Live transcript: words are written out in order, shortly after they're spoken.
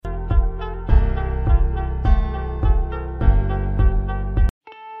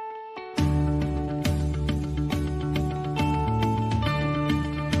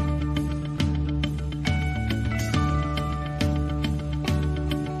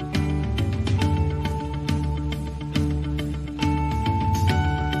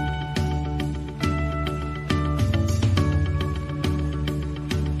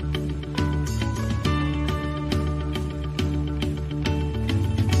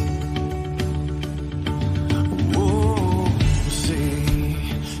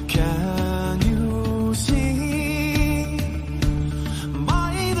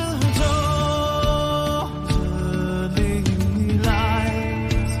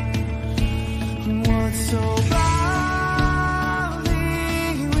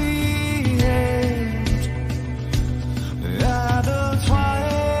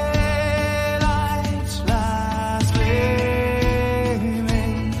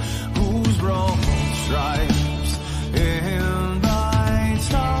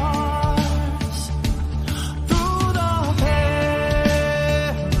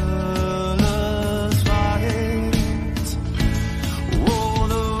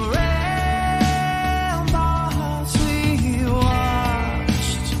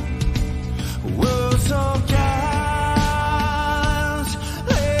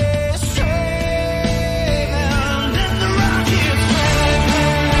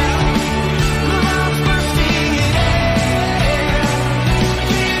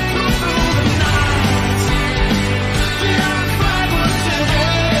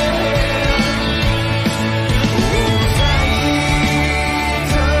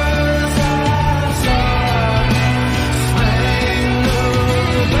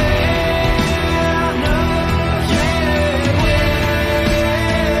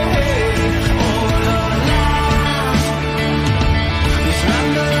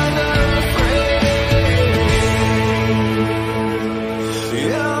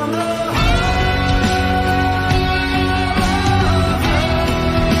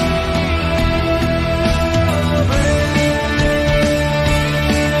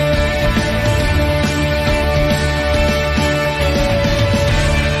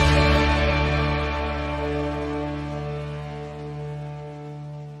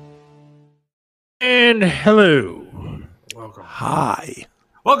And hello. Welcome. Hi.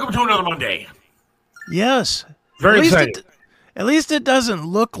 Welcome to another Monday. Yes. Very excited. At least it doesn't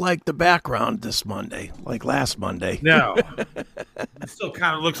look like the background this Monday, like last Monday. No. It still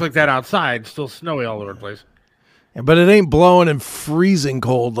kind of looks like that outside. Still snowy all over the place. But it ain't blowing and freezing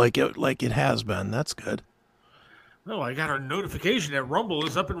cold like it has been. That's good. Oh, I got a notification that Rumble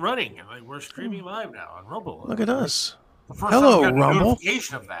is up and running. Like we're streaming live now on Rumble. Look at us. The first Hello, time I got Rumble. a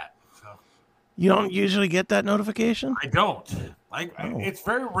notification of that. So You don't usually get that notification? I don't. It's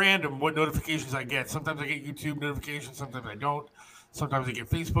very random what notifications I get. Sometimes I get YouTube notifications. Sometimes I don't. Sometimes I get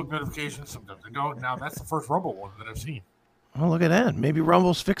Facebook notifications. Sometimes I don't. Now that's the first Rumble one that I've seen. Oh, look at that. Maybe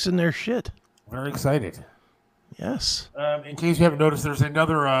Rumble's fixing their shit. Very excited. Yes. In case you haven't noticed, there's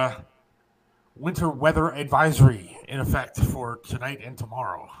another winter weather advisory in effect for tonight and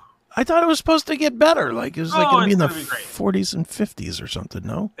tomorrow. I thought it was supposed to get better. Like it was going to be in the be great. 40s and 50s or something,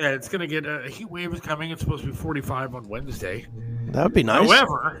 no? Yeah, it's going to get a heat wave is coming. It's supposed to be 45 on Wednesday. That would be nice.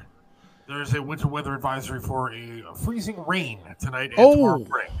 However, there's a winter weather advisory for a freezing rain tonight and tomorrow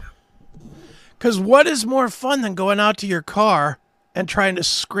morning. Because what is more fun than going out to your car and trying to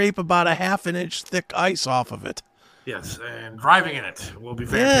scrape about a half an inch thick ice off of it? Yes, and driving in it will be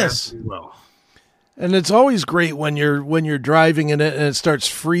fantastic as well. And it's always great when you're driving in it and it starts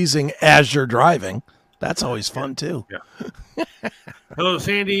freezing as you're driving. That's always fun too. Yeah. Hello,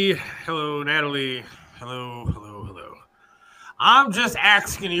 Sandy. Hello, Natalie. Hello. I'm just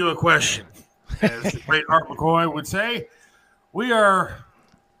asking you a question. As the great Art McCoy would say, we are...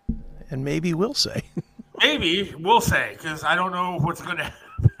 And maybe we'll say. Maybe we'll say, because I don't know what's going to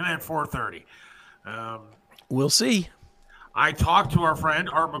happen at 4:30. We'll see. I talked to our friend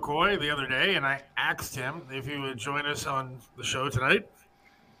Art McCoy the other day, and I asked him if he would join us on the show tonight.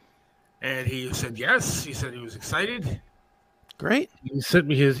 And he said yes. He said he was excited. Great. He sent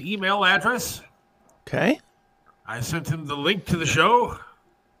me his email address. Okay. I sent him the link to the show.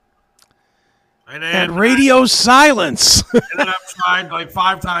 And then radio silence. And then I've tried like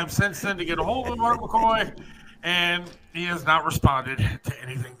 5 times since then to get a hold of Art McCoy, and he has not responded to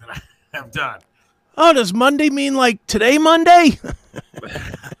anything that I have done. Oh, does Monday mean like today Monday?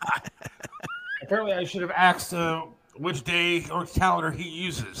 Apparently, I should have asked which day or calendar he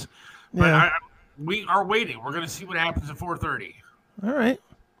uses. But Yeah. we are waiting. We're going to see what happens at 4:30. All right.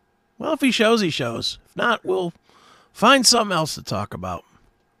 Well, if he shows, he shows. If not, we'll find something else to talk about.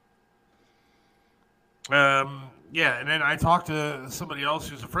 Yeah, and then I talked to somebody else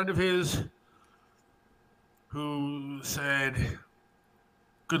who's a friend of his who said,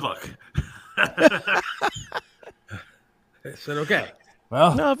 good luck. I said, okay.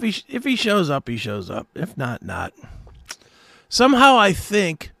 Well, No, if he shows up, he shows up. If not, not. Somehow I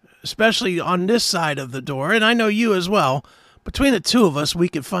think, especially on this side of the door, and I know you as well, between the two of us, we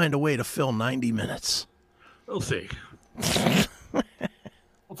could find a way to fill 90 minutes. we'll see.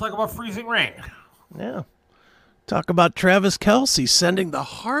 We'll talk about freezing rain. Yeah. Talk about Travis Kelce sending the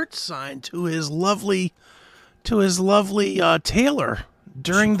heart sign to his lovely Taylor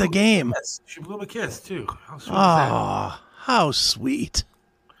during the game. Yes, she blew him a kiss, too. How sweet is that? Ah, how sweet.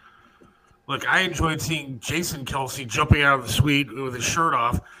 Look, I enjoyed seeing Jason Kelce jumping out of the suite with his shirt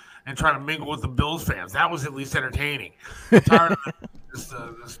off and trying to mingle with the Bills fans. That was at least entertaining. I'm tired of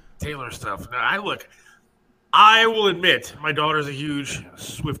this Taylor stuff. Now, I will admit, my daughter's a huge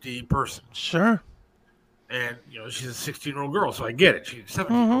Swiftie person. Sure. And, she's a 16-year-old girl, so I get it. She's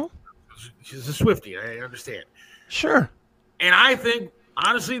 17. She's a Swiftie. I understand. Sure. And I think,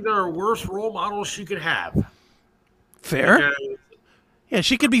 honestly, there are worse role models she could have. Fair. Because Yeah,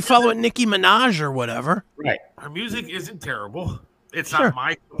 she could be following Nicki Minaj or whatever. right. Her music isn't terrible. It's Sure. not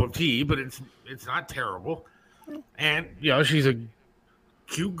my cup of tea, but it's not terrible. And, she's a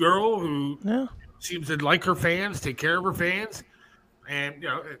cute girl who Yeah. seems to like her fans, take care of her fans. And,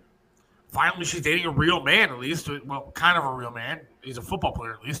 finally she's dating a real man, at least. Well, kind of a real man. He's a football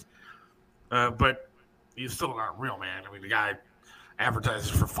player, at least. But he's still not a real man. I mean, the guy advertises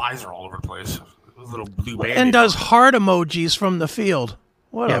for Pfizer all over the place. A little blue band. And does heart emojis from the field.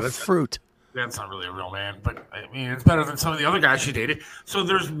 What a that's- fruit. That's not really a real man, but I mean, it's better than some of the other guys she dated. So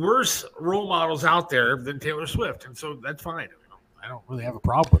there's worse role models out there than Taylor Swift, and so that's fine. I don't really have a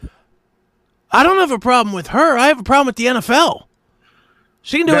problem with it. I don't have a problem with her. I have a problem with the NFL.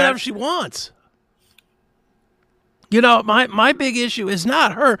 She can do whatever she wants. My big issue is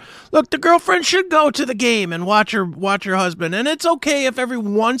not her. Look, the girlfriend should go to the game and watch her husband, and it's okay if every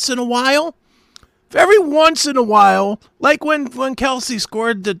once in a while, like when Kelce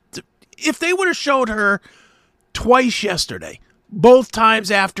scored if they would have showed her twice yesterday, both times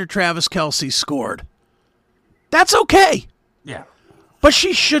after Travis Kelce scored, that's okay. Yeah. But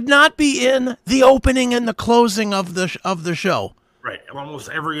she should not be in the opening and the closing of the show. Right. Almost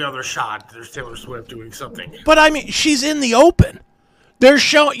every other shot, there's Taylor Swift doing something. But I mean, she's in the open. They're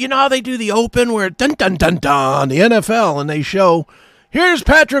showing, you know how they do the open where dun dun dun dun the NFL, and they show, here's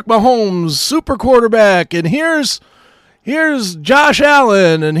Patrick Mahomes, super quarterback, and here's Josh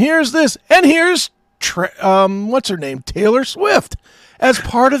Allen, and here's this, and here's what's her name, Taylor Swift, as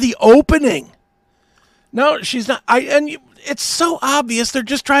part of the opening. No, she's not. It's so obvious. They're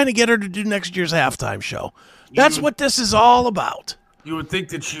just trying to get her to do next year's halftime show. That's what this is all about. You would think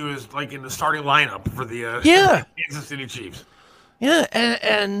that she was like in the starting lineup for the Kansas City Chiefs. Yeah,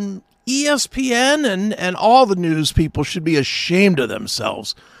 and ESPN and all the news people should be ashamed of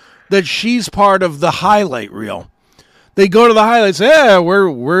themselves that she's part of the highlight reel. They go to the highlights. Yeah,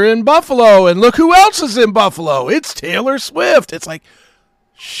 we're in Buffalo, and look who else is in Buffalo. It's Taylor Swift. It's like,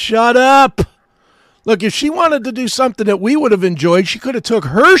 shut up. Look, if she wanted to do something that we would have enjoyed, she could have took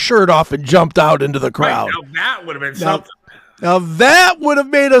her shirt off and jumped out into the crowd. Right, now that would have been something. Now that would have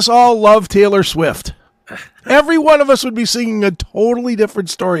made us all love Taylor Swift. Every one of us would be singing a totally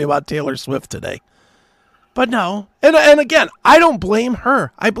different story about Taylor Swift today. But no. And again, I don't blame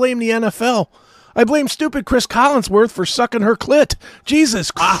her. I blame the NFL. I blame stupid Chris Collinsworth for sucking her clit.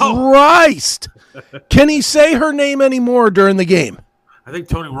 Jesus Christ. Can he say her name anymore during the game? I think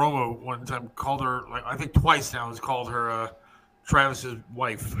Tony Romo one time called her, I think twice now, has called her Travis's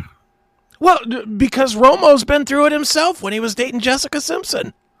wife. Well, because Romo's been through it himself when he was dating Jessica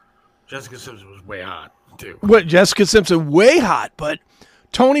Simpson. Jessica Simpson was way hot, too. What, Jessica Simpson, way hot, but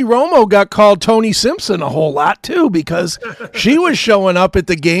Tony Romo got called Tony Simpson a whole lot, too, because she was showing up at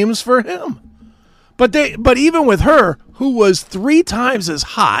the games for him. But even with her, who was 3 times as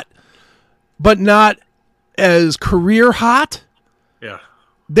hot, but not as career hot, yeah,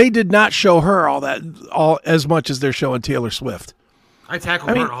 they did not show her all as much as they're showing Taylor Swift. I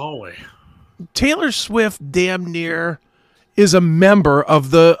tackled her in the hallway. Taylor Swift damn near is a member of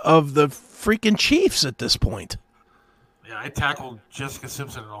the freaking Chiefs at this point. Yeah, I tackled Jessica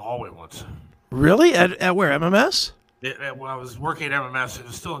Simpson in the hallway once. Really? At where? MMS? When I was working at MMS, it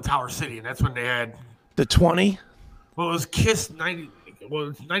was still in Tower City, and that's when they had the 20. Well, it was Kiss 90. Well,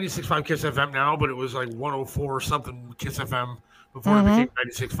 it's 96.5 Kiss FM now, but it was like 104 or something Kiss FM before it became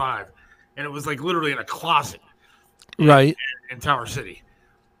 96.5, and it was like literally in a closet, right, in Tower City.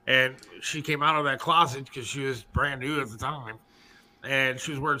 And she came out of that closet because she was brand new at the time, and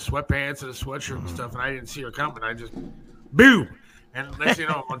she was wearing sweatpants and a sweatshirt and stuff, and I didn't see her coming. I just boom, and next thing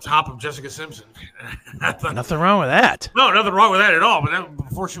you know, I'm on top of Jessica Simpson. Nothing wrong with that. No, nothing wrong with that at all. But that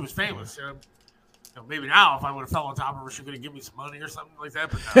before she was famous. Maybe now, if I would have fell on top of her, she could have given me some money or something like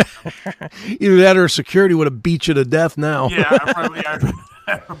that. But no. Either that or security would have beat you to death now. Yeah, I probably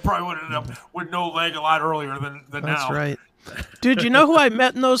would have ended up with no leg a lot earlier than now. That's right. Dude, you know who I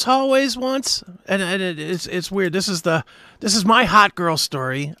met in those hallways once? And it's weird. This is my hot girl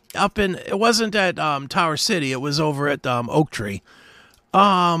story. It wasn't at Tower City. It was over at Oak Tree.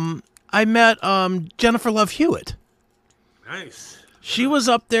 I met Jennifer Love Hewitt. Nice. She was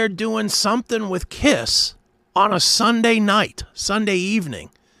up there doing something with Kiss on a Sunday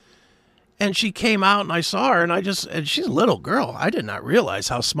evening. And she came out and I saw her and she's a little girl. I did not realize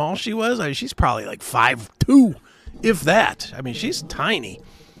how small she was. She's probably like 5'2", if that. I mean, she's tiny.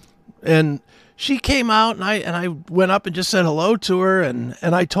 And she came out and I went up and just said hello to her and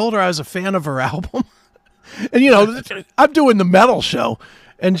I told her I was a fan of her album. And I'm doing the metal show.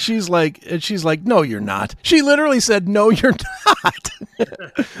 And she's like, no, you're not. She literally said, no, you're not.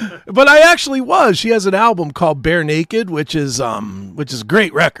 But I actually was. She has an album called Bare Naked, which is a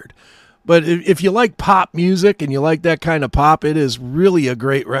great record. But if you like pop music and you like that kind of pop, it is really a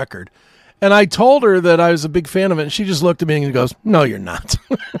great record. And I told her that I was a big fan of it, and she just looked at me and goes, no, you're not.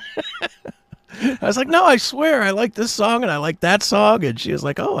 I was like, no, I swear, I like this song and I like that song. And she was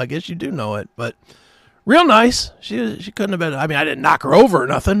like, oh, I guess you do know it. But real nice. She couldn't have been. I mean, I didn't knock her over or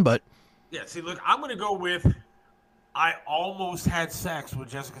nothing, but. Yeah, see, look, I'm going to go with I almost had sex with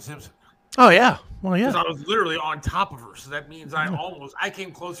Jessica Simpson. Oh, yeah. Well, yeah. Because I was literally on top of her. So that means I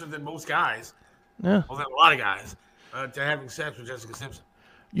came closer than most guys. Yeah. Well, than a lot of guys to having sex with Jessica Simpson.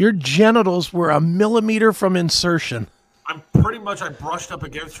 Your genitals were a millimeter from insertion. I brushed up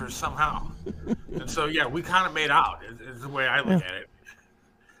against her somehow. And so, yeah, we kind of made out is the way I look at it.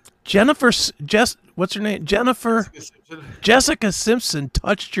 What's her name? Jessica Simpson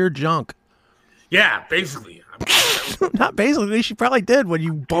touched your junk. Yeah, basically. Not basically. She probably did when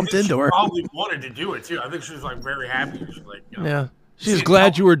you bumped into her. She probably wanted to do it, too. I think she was, very happy. She was like, yeah. She was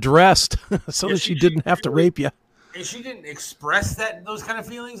glad you were dressed so that she didn't have to rape you. And she didn't express those kind of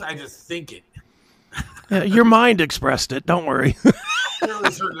feelings. I just think it. Yeah, your mind expressed it. Don't worry.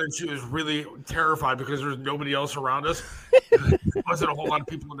 fairly certain that she was really terrified because there was nobody else around us. There wasn't a whole lot of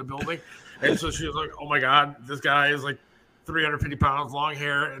people in the building. And so she was like, oh, my God, this guy is like 350 pounds, long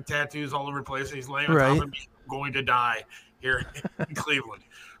hair, and tattoos all over the place. And he's laying on top of me, going to die here in Cleveland.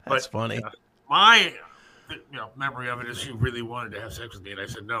 That's funny. My memory of it is she really wanted to have sex with me, and I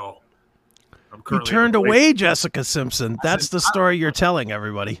said no. You turned away Jessica Simpson. That's the story you're telling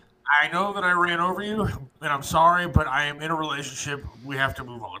everybody. I know that I ran over you, and I'm sorry, but I am in a relationship. We have to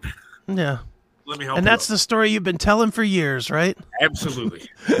move on. Yeah. Let me help you. And that's the story you've been telling for years, right? Absolutely.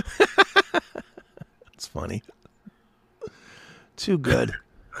 It's funny. Too good.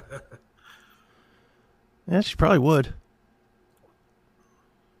 Yeah, she probably would.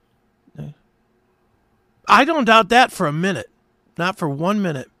 I don't doubt that for a minute. Not for 1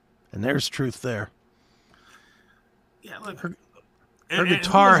 minute. And there's truth there. Yeah, look. Her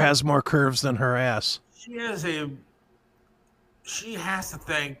guitar has more curves than her ass. She has to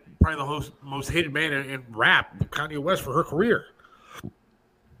thank probably the most hated man in rap, Kanye West, for her career.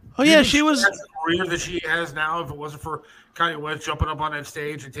 Oh, yeah, she was... The career that she has now, if it wasn't for Kanye West jumping up on that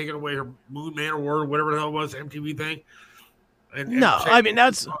stage and taking away her Moon Man Award, whatever the hell it was, MTV thing. And I mean,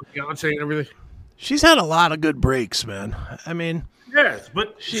 that's... Beyonce and everything. She's had a lot of good breaks, man. I mean... Yes,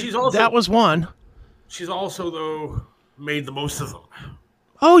 but she's also... That was one. She's also, though, made the most of them.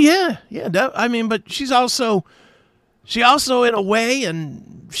 Oh, yeah. Yeah, but she also, in a way,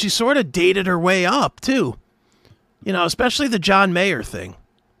 and she sort of dated her way up, too. You know, especially the John Mayer thing.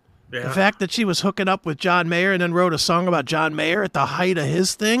 Yeah. The fact that she was hooking up with John Mayer and then wrote a song about John Mayer at the height of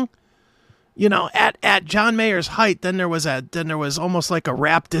his thing. You know, at John Mayer's height, then there was almost like a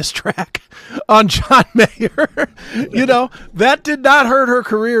rap diss track on John Mayer. You know, that did not hurt her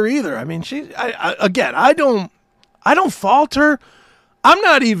career either. I mean, I don't fault her. I'm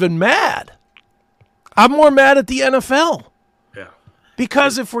not even mad. I'm more mad at the NFL. Yeah.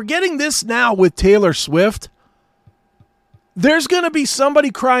 Because if we're getting this now with Taylor Swift, there's going to be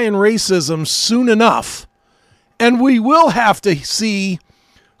somebody crying racism soon enough, and we will have to see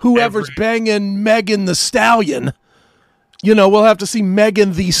whoever's banging Megan the Stallion. You know, we'll have to see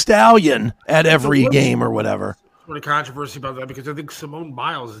Megan the Stallion at every game or whatever. Sort of controversy about that because I think Simone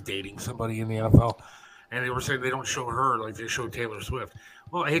Biles is dating somebody in the NFL, and they were saying they don't show her like they show Taylor Swift.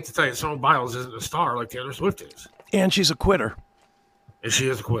 Well, I hate to tell you, Simone Biles isn't a star like Taylor Swift is. And she's a quitter. And she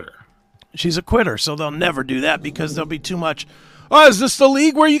is a quitter. She's a quitter, so they'll never do that because there'll be too much. Oh, is this the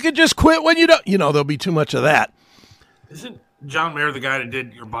league where you can just quit when you don't? You know, there'll be too much of that. Isn't John Mayer the guy that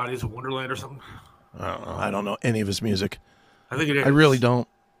did Your Body's a Wonderland or something? I don't know any of his music. I think it is. I really don't.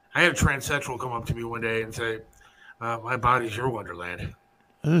 I had a transsexual come up to me one day and say, my body's your Wonderland.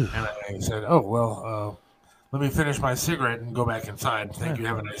 Ugh. And I said, oh, well, let me finish my cigarette and go back inside. Thank you.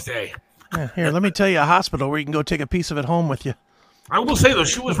 Have a nice day. Yeah, here, let me tell you a hospital where you can go take a piece of it home with you. I will say, though,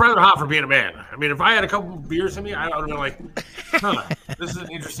 she was rather hot for being a man. I mean, if I had a couple of beers in me, I would have been like, this is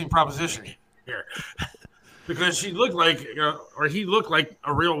an interesting proposition here. Because she looked like, or he looked like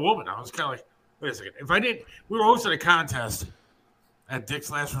a real woman. I was kind of like, wait a second. If I didn't, we were hosting a contest at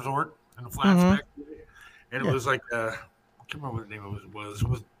Dick's Last Resort in the Flats back, and it was like, I can't remember what the name of it was. It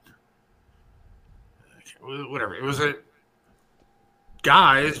was whatever. It was a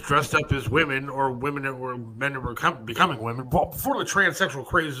guys dressed up as women or women that were men that were becoming women. Well, before the transsexual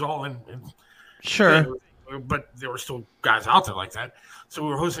craze was all in. Sure. But there were still guys out there like that. So we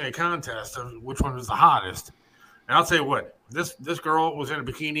were hosting a contest of which one was the hottest. And I'll tell you what, this girl was in a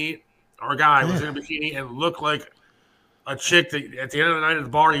bikini, or a guy was in a bikini and looked like a chick that at the end of the night at the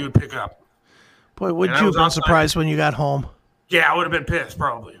bar you would pick up. Boy, would you have been surprised when you got home? Yeah, I would have been pissed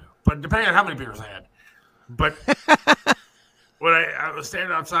probably. But depending on how many beers I had. But when I was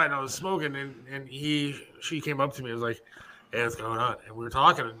standing outside and I was smoking and she came up to me and was like, hey, what's going on? And we were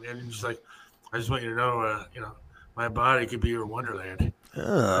talking and she's like, I just want you to know, my body could be your Wonderland.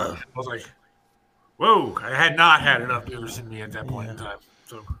 I was like, whoa, I had not had enough beers in me at that point in time.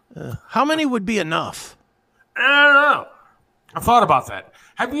 So, how many would be enough? I don't know. I thought about that.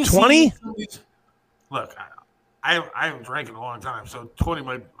 Have you 20? Seen Look, I haven't drank in a long time, so 20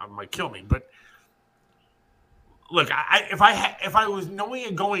 might kill me. But look, if I was knowing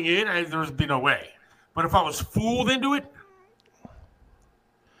it going in, there'd be no way. But if I was fooled into it.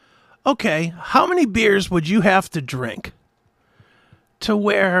 Okay, how many beers would you have to drink to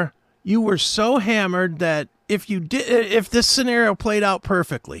where you were so hammered that if this scenario played out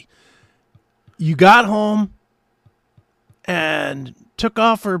perfectly, you got home and took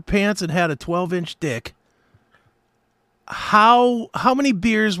off her pants and had a 12-inch dick, how many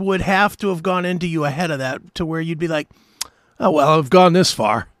beers would have to have gone into you ahead of that to where you'd be like, oh, well, I've gone this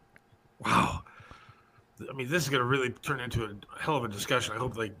far? Wow. I mean, this is going to really turn into a hell of a discussion. I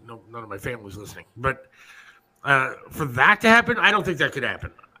hope none of my family's listening. But for that to happen, I don't think that could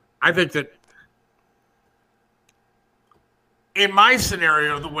happen. I think that in my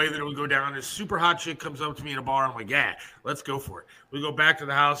scenario, the way that it would go down is super hot chick comes up to me in a bar. I'm like, yeah, let's go for it. We go back to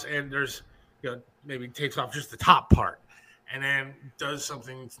the house and there's, maybe takes off just the top part and then does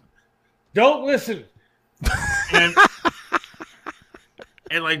something. Don't listen.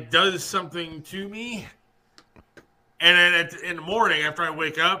 and like does something to me. And then in the morning after I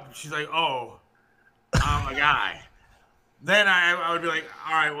wake up, she's like, oh, I'm a guy. Then I would be like,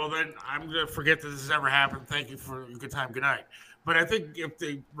 all right, well, then I'm going to forget that this has ever happened. Thank you for a good time. Good night. But I think if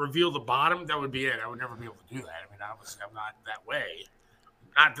they reveal the bottom, that would be it. I would never be able to do that. I mean, obviously, I'm not that way.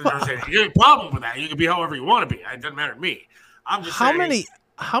 Not that there's any problem with that. You can be however you want to be. It doesn't matter to me. I'm just saying.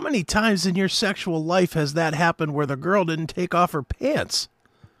 How many times in your sexual life has that happened where the girl didn't take off her pants?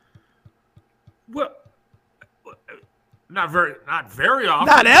 Well, not very often.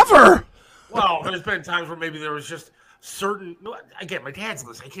 Not ever. Well, there's been times where maybe there was just certain. Again, my dad's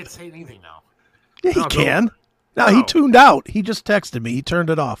listening. I can't say anything now. Yeah, he can. No, he tuned out. He just texted me. He turned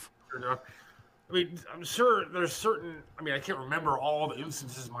it off. I mean, I'm sure there's certain. I mean, I can't remember all the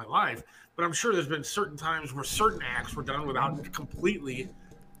instances in my life, but I'm sure there's been certain times where certain acts were done without completely,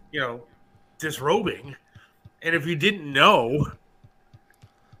 disrobing. And if you didn't know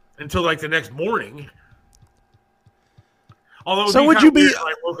until like the next morning. Although, so would you be? Weird if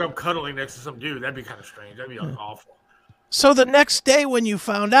I woke up cuddling next to some dude. That'd be kind of strange. That'd be awful. So the next day when you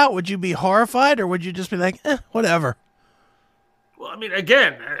found out, would you be horrified or would you just be like, whatever? Well, I mean,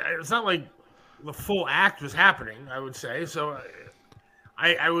 again, it's not like the full act was happening, I would say. So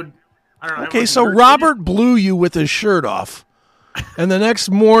I don't know. Okay, so Robert blew you with his shirt off. And the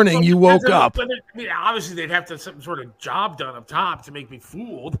next morning you woke up. I mean, obviously, they'd have to have some sort of job done up top to make me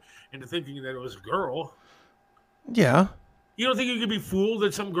fooled into thinking that it was a girl. Yeah. You don't think you could be fooled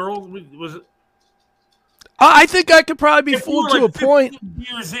that some girl was... I think I could probably be fooled to a point.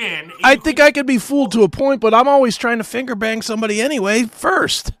 Years in, I think I could be fooled to a point, but I'm always trying to finger bang somebody anyway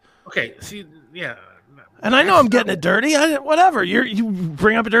first. Okay, see, yeah. And I know I'm getting it dirty. Whatever. You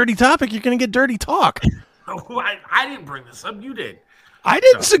bring up a dirty topic, you're going to get dirty talk. I didn't bring this up. You did. I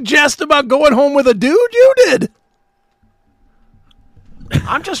didn't suggest about going home with a dude. You did.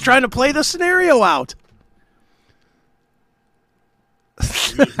 I'm just trying to play the scenario out.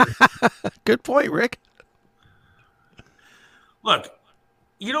 Good point, Rick. Look,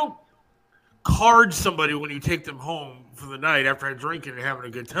 you don't card somebody when you take them home for the night after drinking and having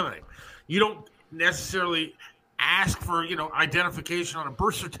a good time. You don't necessarily ask for, identification on a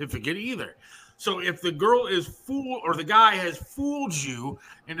birth certificate either. So if the girl is fooled or the guy has fooled you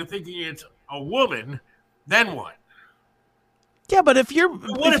into thinking it's a woman, then what? Yeah, but if you weren't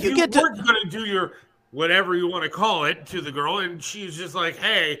going to do your whatever you want to call it to the girl and she's just like,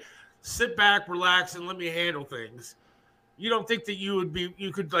 hey, sit back, relax, and let me handle things. You don't think that you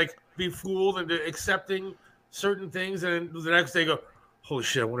could be fooled into accepting certain things and then the next day go, holy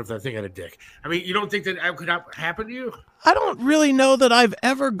shit, I wonder if that thing had a dick. I mean, you don't think that could happen to you? I don't really know that I've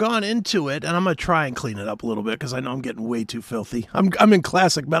ever gone into it, and I'm going to try and clean it up a little bit because I know I'm getting way too filthy. I'm in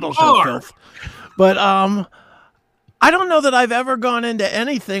classic metal show filth. But I don't know that I've ever gone into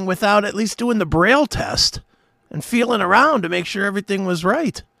anything without at least doing the Braille test and feeling around to make sure everything was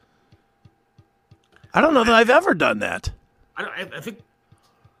right. I don't know that I've ever done that. I don't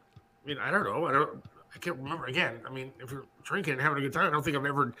know. I can't remember. Again, I mean, if you're drinking and having a good time, I don't think I've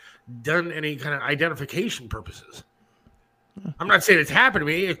ever done any kind of identification purposes. I'm not saying it's happened to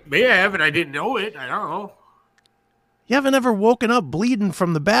me. It may have, and I didn't know it. I don't know. You haven't ever woken up bleeding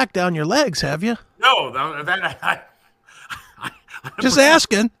from the back down your legs, have you? No, just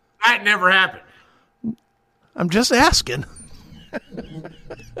asking. That never happened. I'm just asking.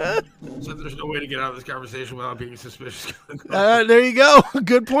 So there's no way to get out of this conversation without being suspicious. There you go.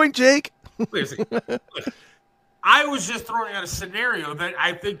 Good point, Jake. Listen, I was just throwing out a scenario that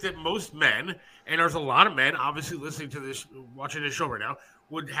I think that most men, and there's a lot of men obviously listening to this, watching this show right now,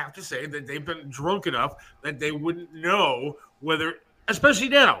 would have to say that they've been drunk enough that they wouldn't know whether, especially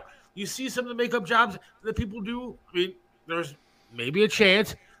now, you see some of the makeup jobs that people do. I mean, there's maybe a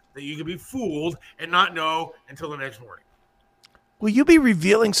chance that you could be fooled and not know until the next morning. Will you be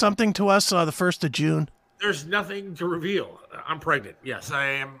revealing something to us the 1st of June? There's nothing to reveal. I'm pregnant. Yes, I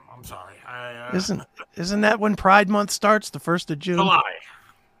am. I'm sorry. Isn't that when Pride Month starts, the 1st of June? July.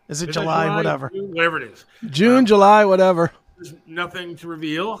 Is it July? Whatever. June, whatever it is. June, July, whatever. There's nothing to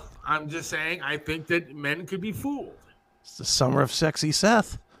reveal. I'm just saying I think that men could be fooled. It's the summer of sexy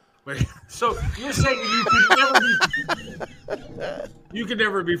Seth. So you're saying you could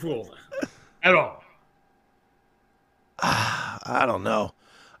never be fooled at all? I don't know.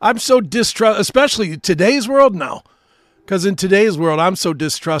 I'm so especially today's world. No, because in today's world, I'm so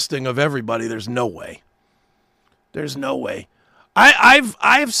distrusting of everybody. There's no way. There's no way.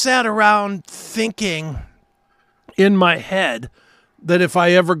 I've sat around thinking in my head that if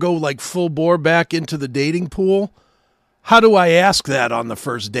I ever go like full bore back into the dating pool, how do I ask that on the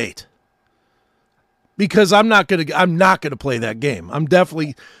first date? Because I'm not gonna play that game. I'm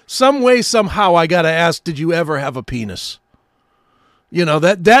definitely some way, somehow I gotta ask, did you ever have a penis? You know,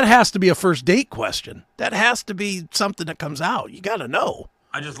 that has to be a first date question. That has to be something that comes out. You gotta know.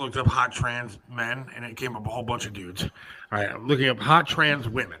 I just looked up hot trans men, and it came up a whole bunch of dudes. All right, I'm looking up hot trans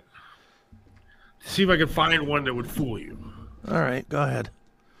women. See if I can find one that would fool you. All right, go ahead.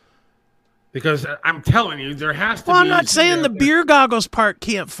 Because I'm telling you, there has to be... Well, I'm not saying the beer goggles part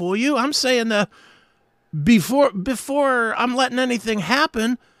can't fool you. I'm saying the before I'm letting anything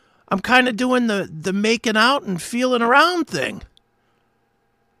happen, I'm kind of doing the making out and feeling around thing.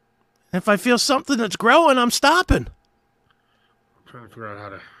 If I feel something that's growing, I'm stopping. I'm trying to figure out how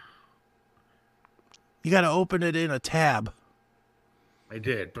to... You got to open it in a tab. I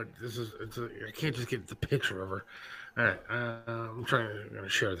did, but I can't just get the picture of her. All right, I'm going to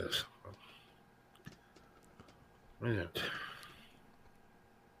share this. Wait a minute.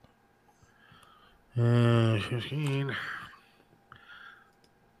 15.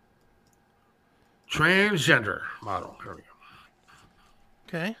 Transgender model. There we go.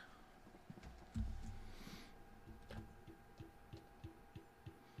 Okay.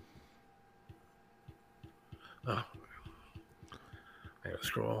 Oh. I gotta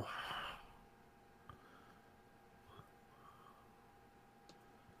scroll.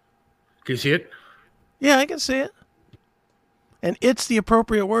 Can you see it? Yeah, I can see it. And it's the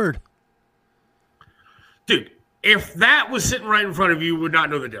appropriate word. Dude, if that was sitting right in front of you, you would not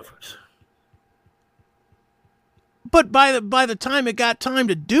know the difference. But by the time it got time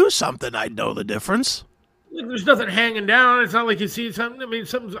to do something, I'd know the difference. There's nothing hanging down. It's not like you see something. I mean,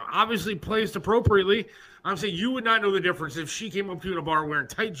 something's obviously placed appropriately. I'm saying you would not know the difference if she came up to you in a bar wearing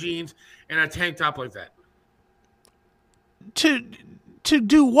tight jeans and a tank top like that. To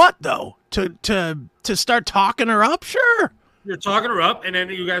do what though? To start talking her up? Sure. You're talking her up, and then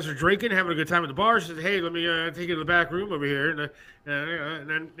you guys are drinking, having a good time at the bar. She says, "Hey, let me take you to the back room over here." And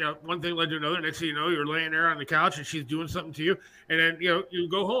then one thing led to another. Next thing you know, you're laying there on the couch, and she's doing something to you. And then you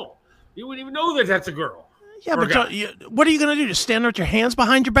go home. You wouldn't even know that that's a girl. Yeah, but what are you going to do? Just stand there with your hands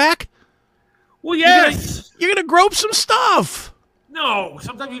behind your back? Well, yes. You're gonna grope some stuff. No,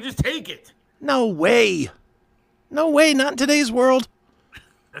 sometimes you just take it. No way. No way, not in today's world.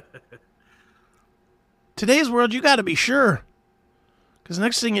 Today's world, you got to be sure. Because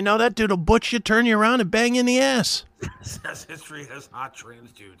next thing you know, that dude will butch you, turn you around, and bang you in the ass. Says history has hot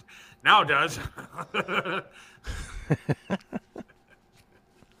trans dudes. Now it does. Now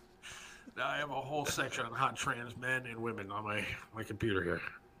I have a whole section on hot trans men and women on my computer here.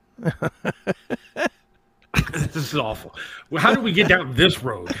 This is awful. Well, how did we get down this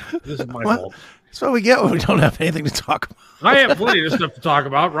road? This is my fault. That's what we get when we don't have anything to talk about. I have plenty of stuff to talk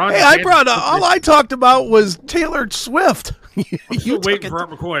about. Ron, hey, all I talked about was Taylor Swift. I'm still waiting for Art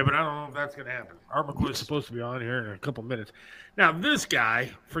McCoy, but I don't know if that's going to happen. Art McCoy is supposed to be on here in a couple minutes. Now, this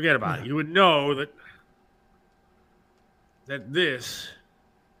guy, forget about it. You would know that this,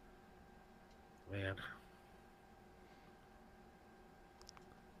 man.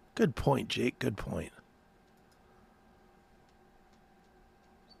 Good point, Jake. Good point.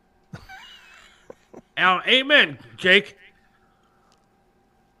 Now, amen, Jake.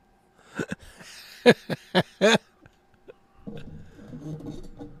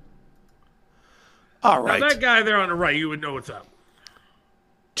 All right. Now, that guy there on the right, you would know what's up.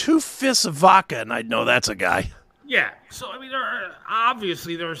 2 fists of vodka, and I'd know that's a guy. Yeah. So, I mean, there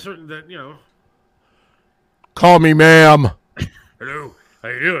are certain that, Call me ma'am. Hello. How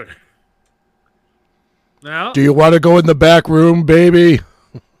you doing? Now, do you want to go in the back room, baby?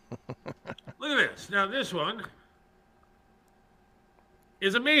 Look at this. Now, this one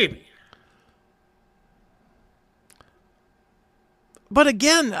is a maybe. But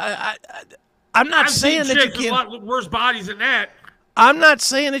again, I'm not saying that you can't. A lot worse bodies than that. I'm not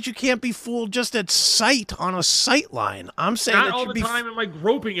saying that you can't be fooled just at sight on a sight line. I'm saying not that all the time am I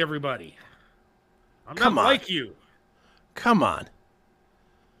groping everybody. I'm not like you. Come on.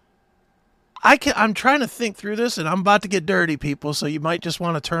 I'm trying to think through this, and I'm about to get dirty, people. So you might just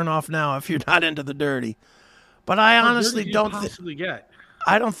want to turn off now if you're not into the dirty. But I honestly don't think.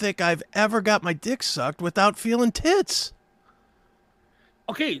 I don't think I've ever got my dick sucked without feeling tits.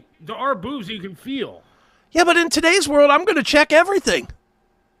 Okay, there are boobs you can feel. Yeah, but in today's world, I'm going to check everything.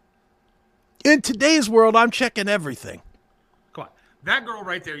 In today's world, I'm checking everything. That girl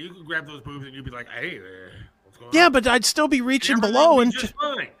right there, you could grab those boobs and you'd be like, "Hey there, what's going on?" Yeah, but I'd still be reaching Everything below would be and. just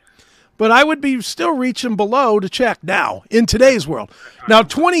fine. But I would be still reaching below to check now in today's world. Now,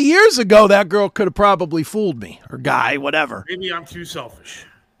 20 years ago, that girl could have probably fooled me, or guy, whatever. Maybe I'm too selfish.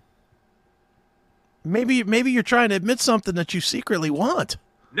 Maybe you're trying to admit something that you secretly want.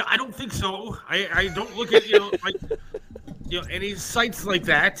 No, I don't think so. I don't look at like any sites like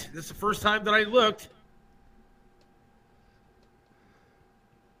that. This is the first time that I looked.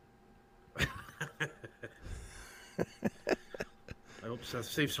 I hope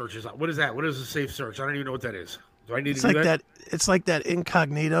safe search is on. What is that? What is a safe search? I don't even know what that is. Do I need to do that? It's like that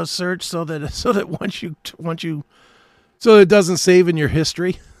incognito search, so that so it doesn't save in your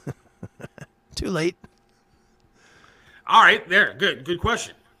history. Too late. All right, there. Good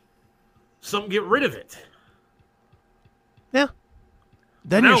question. Some get rid of it. Yeah.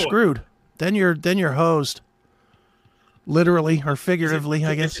 Then you're screwed. Then you're hosed. Literally or figuratively,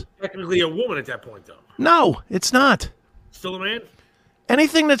 I guess. It's technically a woman at that point, though. No, it's not. Still a man?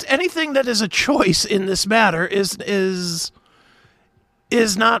 Anything that is a choice in this matter is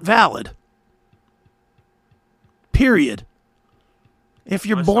not valid. Period. If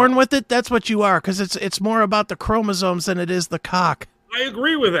you're born with it, that's what you are, because it's more about the chromosomes than it is the cock. I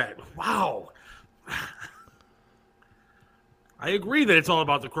agree with that. Wow. I agree that it's all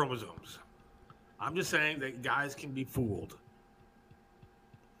about the chromosomes. I'm just saying that guys can be fooled.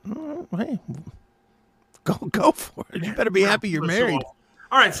 Hey, go for it. You better be happy you're married.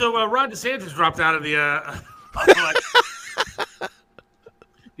 All right, so Ron DeSantis dropped out of the.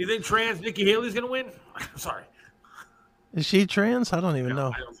 You think trans Nikki Haley's going to win? I'm sorry. Is she trans? I don't even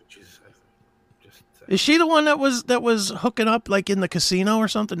know. I don't think she's. Is she the one that was hooking up like in the casino or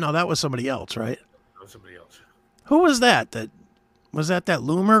something? No, that was somebody else, right? That was somebody else. Who was that? Was that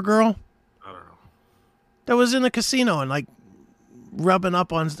Loomer girl? I don't know. That was in the casino and like rubbing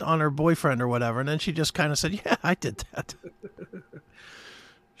up on her boyfriend or whatever, and then she just kind of said, "Yeah, I did that."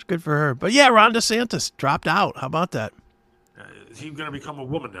 It's good for her. But yeah, Ron DeSantis dropped out. How about that? Is he going to become a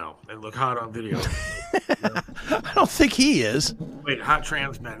woman now and look hot on video? I don't think he is. Wait, hot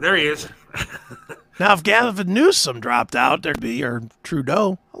trans man. There he is. Now, if Gavin Newsom dropped out, there'd be, or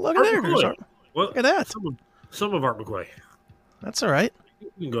Trudeau. Oh, look at there. Look at that. Some of Art McCoy. That's all right. You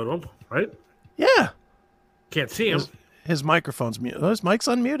can go to him, right? Yeah. Can't see him. His microphone's muted. His mic's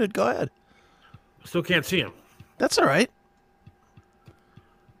unmuted. Go ahead. Still can't see him. That's all right.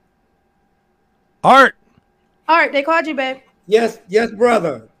 Art, they called you, babe. Yes,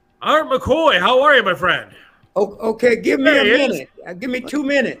 brother. Art McCoy, how are you, my friend? Okay, give me a minute. Give me 2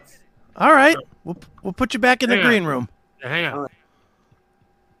 minutes. All right. We'll put you back in the green room. Yeah, hang on. Right.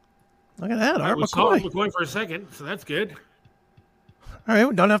 Look at that, Art We saw McCoy. McCoy for a second, so that's good. All right,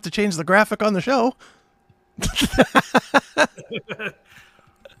 we don't have to change the graphic on the show.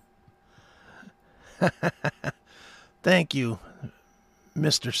 Thank you,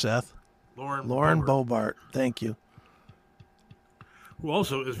 Mr. Seth. Lauren Bobart. Thank you. Who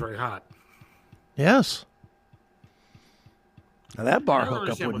also is very hot. Yes. Now that bar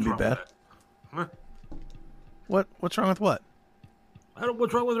hookup wouldn't be bad. Huh? What's wrong with what? I don't.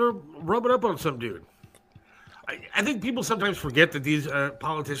 What's wrong with her rubbing up on some dude? I think people sometimes forget that these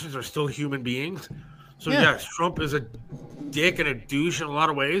politicians are still human beings. So yes, Trump is a dick and a douche in a lot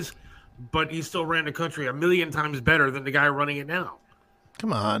of ways, but he still ran the country 1,000,000 times better than the guy running it now.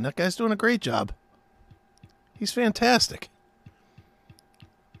 Come on, that guy's doing a great job. He's fantastic.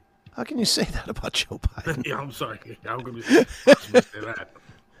 How can you say that about Joe Biden? Yeah, I'm sorry. How can we say that?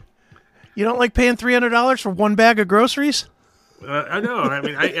 You don't like paying $300 for one bag of groceries? I know. I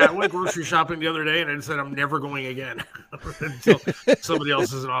mean, I went grocery shopping the other day, and I said I'm never going again until somebody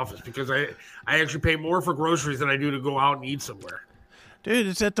else is in office, because I actually pay more for groceries than I do to go out and eat somewhere. Dude,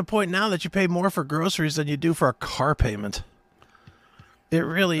 it's at the point now that you pay more for groceries than you do for a car payment. It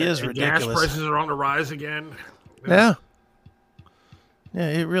really is ridiculous. Gas prices are on the rise again. Yeah. Yeah,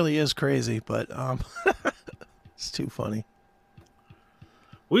 it really is crazy, but it's too funny.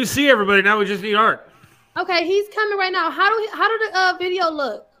 We see everybody now. We just need Art. Okay, he's coming right now. How do the video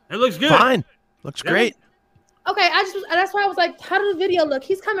look? It looks good. Fine. Looks great. Okay, that's why I was like, how does the video look?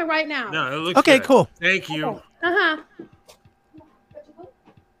 He's coming right now. No, it looks okay, good. Cool. Thank you. Okay. Uh-huh.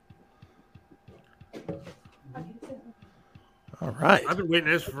 All right. I've been waiting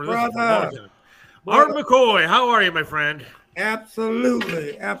for this for a long Brother. time. Art McCoy, how are you, my friend?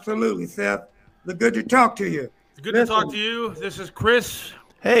 Absolutely, Seth. It's good to talk to you. Good to talk to you. This is Chris.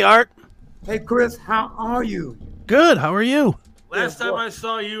 Hey, Art. Hey, Chris, how are you? Good. How are you? Last time I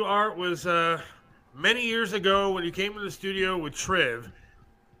saw you, Art, was many years ago when you came to the studio with Triv,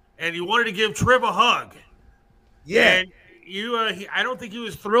 and you wanted to give Triv a hug. Yeah. And I don't think he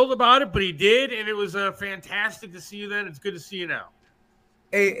was thrilled about it, but he did, and it was fantastic to see you then. It's good to see you now.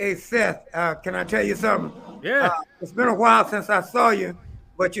 Hey, Seth, can I tell you something? Yeah. It's been a while since I saw you,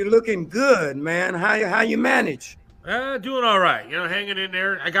 but you're looking good, man. How you manage? Doing all right. Hanging in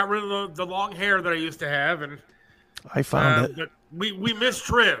there. I got rid of the long hair that I used to have, and I found it. But we miss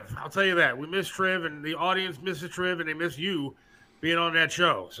Triv. I'll tell you that. We miss Triv, and the audience misses Triv, and they miss you being on that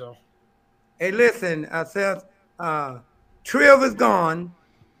show. So, Hey, listen, Seth, Triv is gone,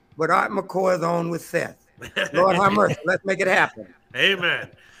 but Art McCoy is on with Seth. Lord have mercy. Let's make it happen. Amen.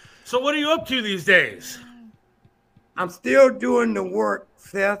 So what are you up to these days? I'm still doing the work,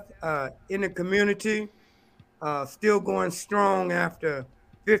 Seth, in the community, still going strong after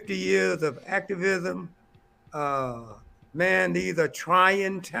 50 years of activism. Man, these are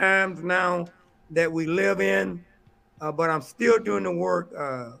trying times now that we live in, but I'm still doing the work.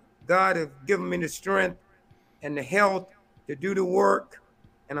 God has given me the strength and the health to do the work,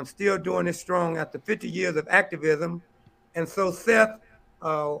 and I'm still doing it strong after 50 years of activism. And so, Seth,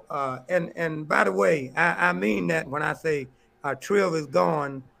 and by the way, I mean that when I say Triv is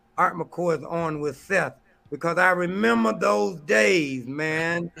gone, Art McCoy is on with Seth, because I remember those days,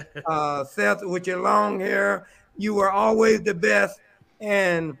 man. Seth, with your long hair, you were always the best.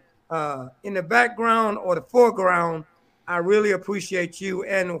 And in the background or the foreground, I really appreciate you.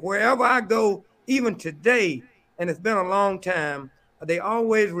 And wherever I go, even today, and it's been a long time, they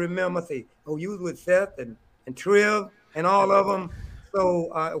always remember, say, oh, you was with Seth and Triv and all of them.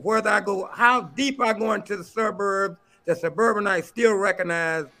 So whether I go, how deep I go into the suburbs, the suburbanites still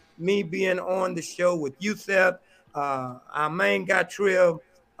recognize me being on the show with you, Seth, our main guy, Triv,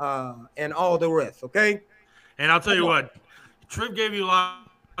 and all the rest, okay? And I'll tell you what, Triv gave you a lot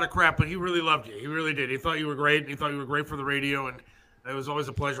of crap, but he really loved you. He really did. He thought you were great. He thought you were great for the radio, and it was always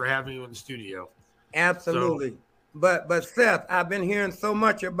a pleasure having you in the studio. Absolutely. But Seth, I've been hearing so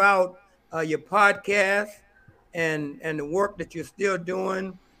much about your podcast and the work that you're still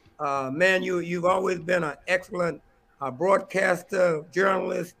doing. Man, you've always been an excellent broadcaster,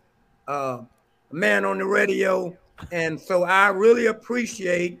 journalist, man on the radio. And so I really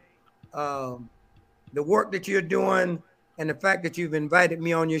appreciate the work that you're doing and the fact that you've invited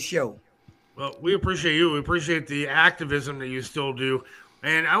me on your show. Well, we appreciate you. We appreciate the activism that you still do.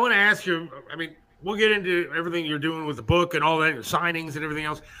 And I want to ask you, I mean, we'll get into everything you're doing with the book and all that, your signings and everything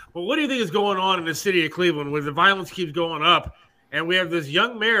else. But what do you think is going on in the city of Cleveland where the violence keeps going up and we have this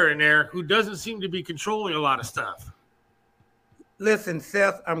young mayor in there who doesn't seem to be controlling a lot of stuff? Listen,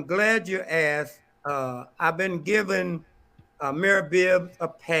 Seth, I'm glad you asked. I've been giving Mayor Bibbs a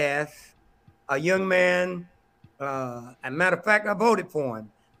pass. A young man, as a matter of fact, I voted for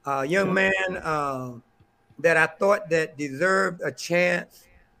him. A young man that I thought that deserved a chance.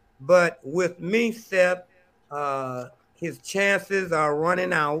 But with me, Seth, his chances are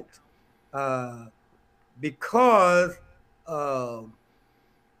running out because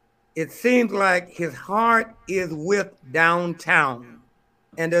it seems like his heart is with downtown.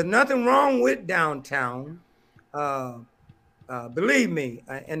 And there's nothing wrong with downtown. Believe me,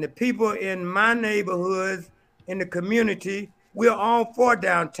 and the people in my neighborhoods, in the community, we're all for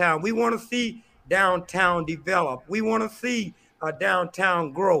downtown. We want to see downtown develop. We want to see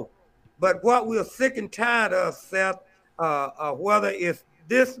downtown grow. But what we're sick and tired of, Seth, whether it's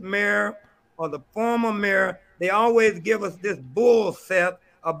this mayor or the former mayor, they always give us this bull, Seth,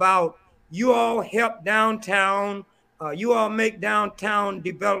 about you all help downtown, you all make downtown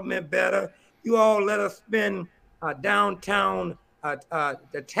development better, you all let us spend downtown,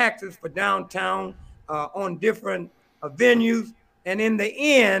 the taxes for downtown on different venues. And in the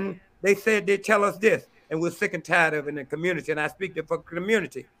end, they said they tell us this, and we're sick and tired of it in the community, and I speak for the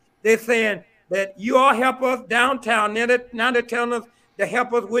community. They're saying that you all help us downtown. Now they're telling us to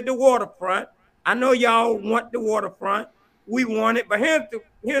help us with the waterfront. I know y'all want the waterfront. We want it, but here's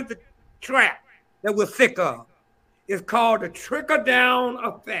the trap that we're sick of. It's called the trickle-down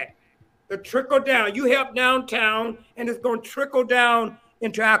effect. The trickle down. You help downtown, and it's going to trickle down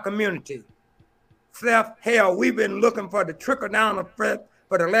into our community. Seth, hell, we've been looking for the trickle-down effect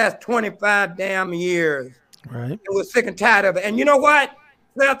for the last 25 damn years. Right. And we're sick and tired of it. And you know what,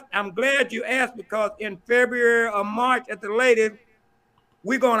 Seth, I'm glad you asked, because in February or March at the latest,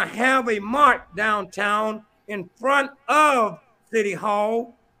 we're going to have a march downtown in front of City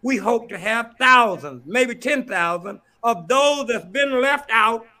Hall. We hope to have thousands, maybe 10,000 of those that's been left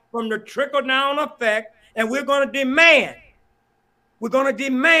out from the trickle-down effect, and we're going to demand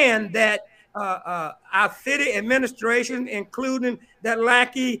that our city administration, including that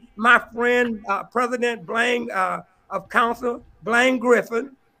lackey, my friend, President Blaine of Council, Blaine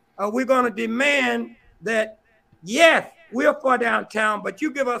Griffin, we're going to demand that, yes, we're for downtown, but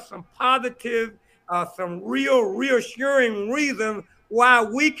you give us some positive, some reassuring reasons why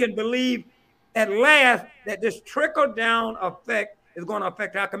we can believe at last that this trickle-down effect is going to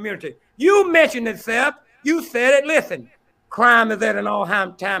affect our community. You mentioned it, Seth. You said it. Listen, crime is at an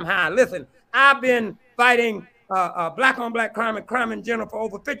all-time high. Listen, I've been fighting black-on-black crime and crime in general for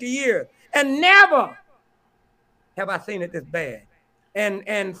over 50 years, and never have I seen it this bad.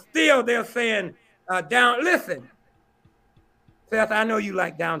 And still they're saying, listen, Seth, I know you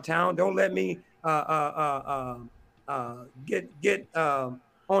like downtown. Don't let me get on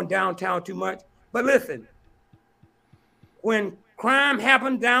downtown too much. But listen, when crime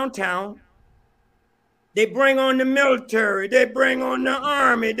happens downtown, they bring on the military, they bring on the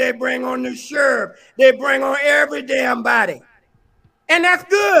army, they bring on the sheriff, they bring on every damn body. And that's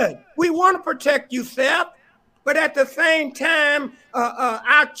good. We want to protect you, Seth. But at the same time,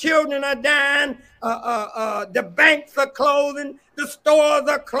 our children are dying, the banks are closing, the stores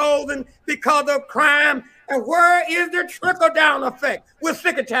are closing because of crime. And where is the trickle-down effect? We're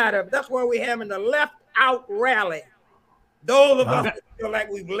sick and tired of it. That's why we're having the left-out rally. Those of us that feel like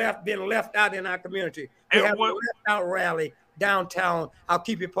we've been left out in our community. We have a left-out rally downtown. I'll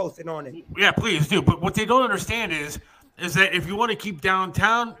keep you posted on it. Yeah, please do. But what they don't understand is that if you want to keep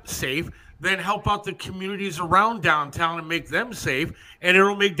downtown safe, then help out the communities around downtown and make them safe, and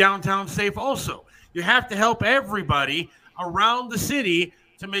it'll make downtown safe also. You have to help everybody around the city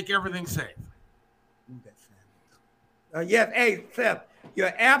to make everything safe. Yes, hey, Seth,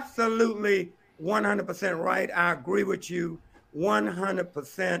 you're absolutely 100% right. I agree with you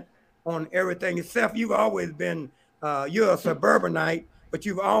 100% on everything. Seth, you've always been, you're a suburbanite, but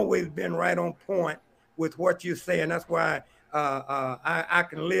you've always been right on point with what you're saying. That's why I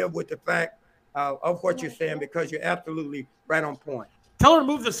can live with the fact of what you're saying, because you're absolutely right on point. Tell her to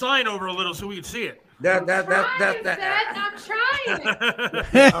move the sign over a little so we can see it. I'm trying.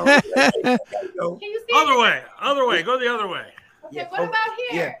 Can you see Other way. Go the other way. Okay, yeah, what about here?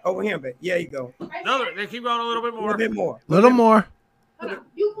 Yeah, over here, but yeah, you go. Right they keep going a little bit more. A little bit more. Little more. Hold on.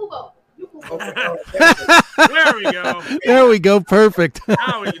 You move over. Okay, there we go. There we go. Perfect.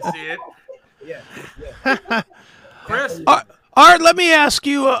 Now we can see it. Yeah. Chris? Art, let me ask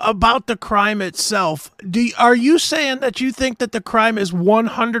you about the crime itself. Are you saying that you think that the crime is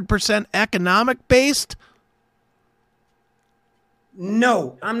 100% economic based?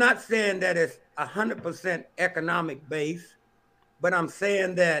 No, I'm not saying that it's 100% economic based, but I'm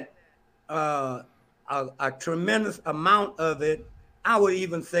saying that a tremendous amount of it, I would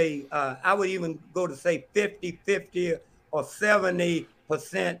even go to say 50-50 or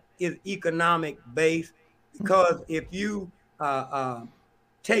 70% is economic based, because if you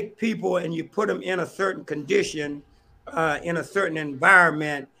take people and you put them in a certain condition, in a certain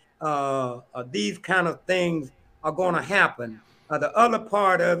environment, these kind of things are going to happen. The other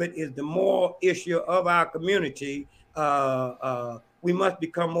part of it is the moral issue of our community. We must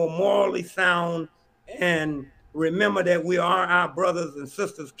become more morally sound and remember that we are our brothers and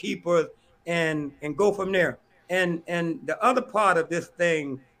sisters keepers, and go from there. And the other part of this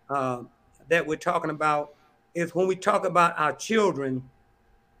thing that we're talking about is when we talk about our children,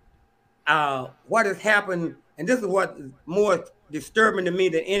 what has happened, and this is what is more disturbing to me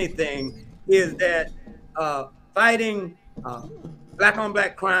than anything, is that fighting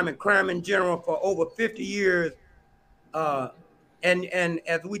black-on-black crime and crime in general for over 50 years, and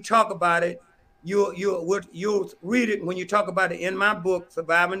as we talk about it, you'll read it when you talk about it in my book,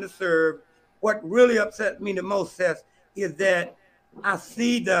 Surviving to Serve. What really upsets me the most, Seth, is that I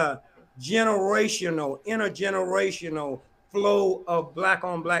see the intergenerational flow of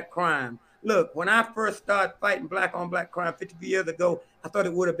black-on-black crime. Look, when I first started fighting black-on-black crime 50 years ago, I thought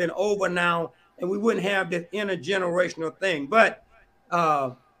it would have been over now and we wouldn't have this intergenerational thing. But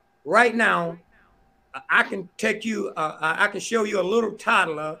right now, I can take you, I can show you a little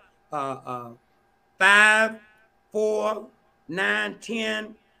toddler, 5, 4, 9,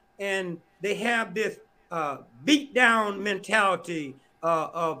 10, and they have this beat down mentality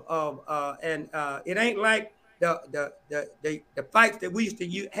and it ain't like the fights that we used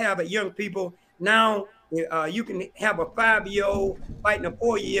to have at young people. Now you can have a 5-year-old fighting a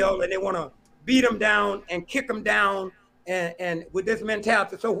 4-year-old and they want to beat them down and kick them down and with this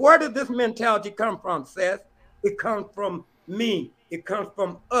mentality. So where does this mentality come from, Seth? It comes from me. It comes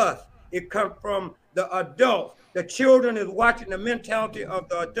from us. It comes from the adults. The children is watching the mentality of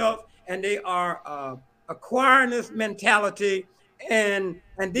the adults, and they are acquiring this mentality. And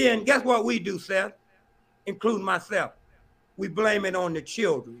then guess what we do, Seth, including myself? We blame it on the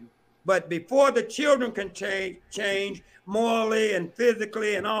children. But before the children can change morally and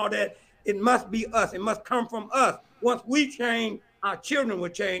physically and all that, it must be us. It must come from us. Once we change, our children will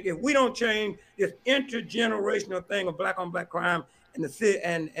change. If we don't change, this intergenerational thing of black on black crime and the city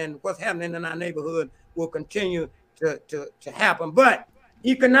and what's happening in our neighborhood will continue to happen. But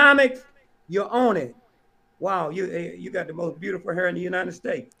economics, you own it. Wow, you got the most beautiful hair in the United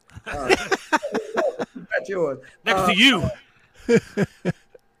States. That's yours. Next to you.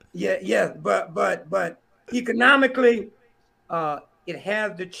 Yes, but economically, it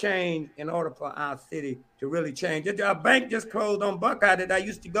has to change in order for our city to really change. A bank just closed on Buckeye that I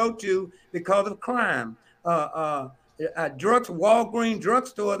used to go to because of crime. Walgreens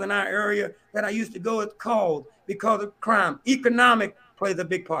drugstores in our area that I used to go is called because of crime. Economic plays a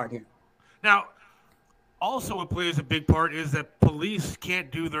big part here. Now, also what plays a big part is that police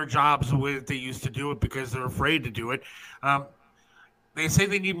can't do their jobs the way that they used to do it because they're afraid to do it. They say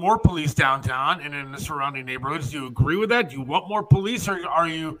they need more police downtown and in the surrounding neighborhoods. Do you agree with that? Do you want more police, or are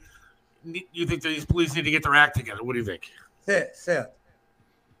you think these police need to get their act together? What do you think? Seth,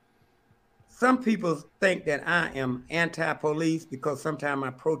 some people think that I am anti-police because sometimes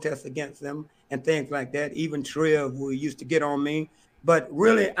I protest against them and things like that. Even Trev, who used to get on me, but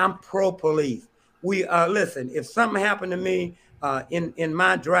really I'm pro-police. We listen. If something happened to me in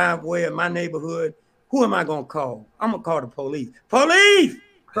my driveway in my neighborhood, who am I gonna call? I'm gonna call the police. Police.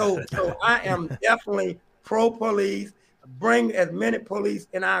 So I am definitely pro-police. Bring as many police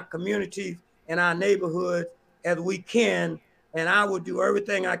in our communities, in our neighborhoods as we can, and I will do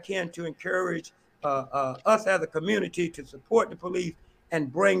everything I can to encourage us as a community to support the police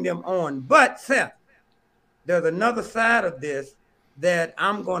and bring them on. But Seth, there's another side of this that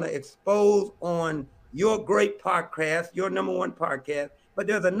I'm going to expose on your great podcast, your #1 podcast. But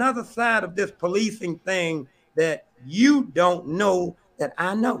there's another side of this policing thing that you don't know that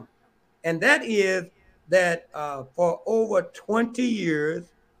I know. And that is that for over 20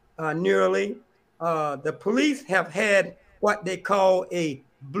 years, nearly, the police have had what they call a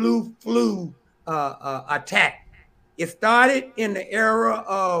blue flu attack. It started in the era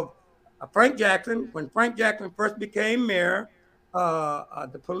of Frank Jackson. When Frank Jackson first became mayor,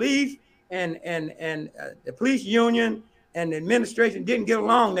 the police and the police union and the administration didn't get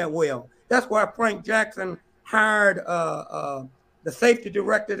along that well. That's why Frank Jackson hired the safety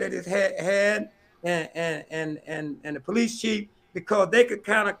director that he had and the police chief, because they could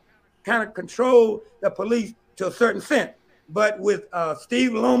kind of control the police to a certain extent. But with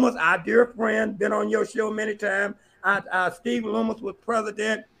Steve Loomis, our dear friend, been on your show many times, Steve Loomis was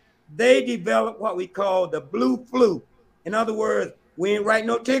president, they developed what we call the blue flu. In other words, we ain't writing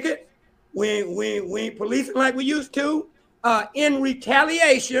no tickets. We ain't policing like we used to, in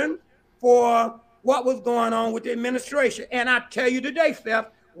retaliation for what was going on with the administration. And I tell you today, Seth,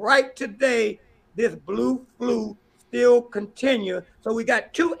 right today, this blue flu still continue. So we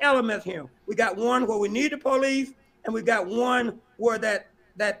got two elements here. We got one where we need the police, and we got one where that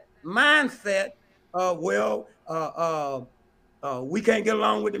mindset, we can't get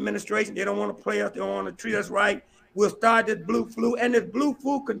along with the administration. They don't want to play us. They don't want to treat us right. We'll start this blue flu, and this blue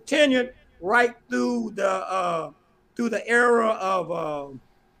flu continued right through the era of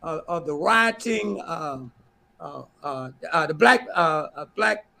the rioting, the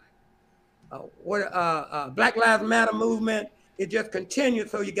Black Lives Matter movement. It just continued.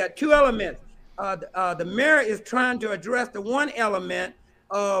 So you got two elements. The mayor is trying to address the one element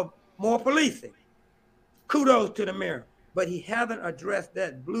of more policing. Kudos to the mayor, but he hasn't addressed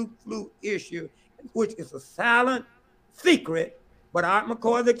that blue flu issue, which is a silent secret. But Art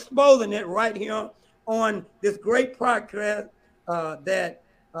McCoy is exposing it right here on this great podcast, that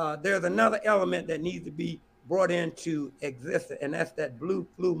there's another element that needs to be brought into existence, and that's that blue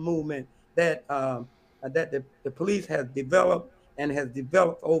flu movement that the police has developed and has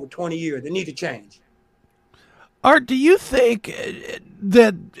developed for over 20 years. They need to change. Art, do you think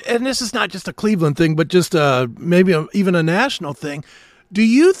that, and this is not just a Cleveland thing, but just maybe even a national thing, do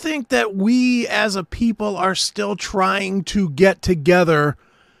you think that we as a people are still trying to get together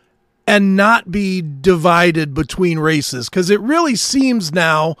and not be divided between races? Because it really seems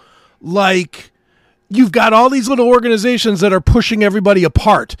now like you've got all these little organizations that are pushing everybody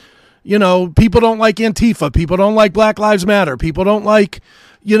apart. You know, people don't like Antifa. People don't like Black Lives Matter. People don't like,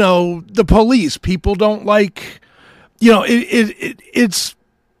 the police. People don't like, it's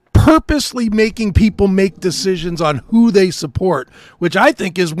purposely making people make decisions on who they support, which I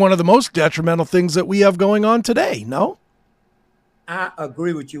think is one of the most detrimental things that we have going on today. No? I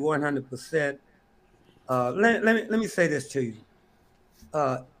agree with you 100%. Let me say this to you.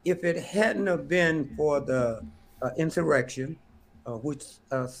 If it hadn't have been for the insurrection, which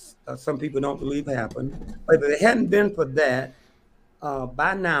some people don't believe happened, but if it hadn't been for that,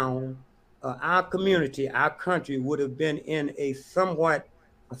 by now, our community, our country would have been in a semi-civil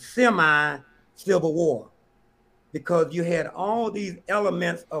war, because you had all these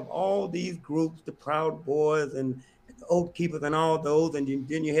elements of all these groups, the Proud Boys and the Oath Keepers and all those, and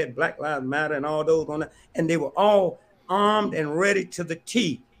then you had Black Lives Matter and all those on that, and they were all armed and ready to the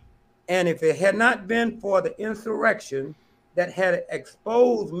teeth. And if it had not been for the insurrection that had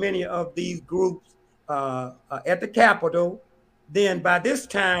exposed many of these groups at the Capitol, then by this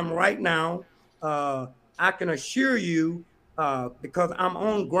time right now, I can assure you, because I'm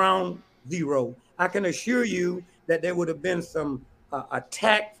on ground zero, I can assure you that there would have been some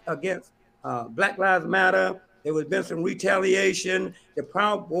attacks against Black Lives Matter. There would have been some retaliation. The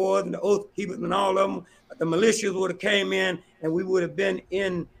Proud Boys and the Oath Keepers and all of them, the militias would have came in, and we would have been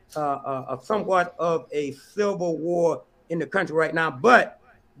in somewhat of a civil war in the country right now. But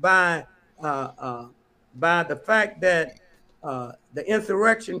by the fact that the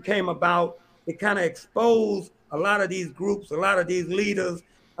insurrection came about, it kind of exposed a lot of these groups, a lot of these leaders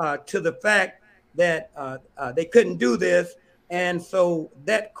to the fact that they couldn't do this. And so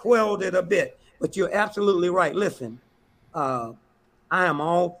that quelled it a bit. But you're absolutely right. Listen, I am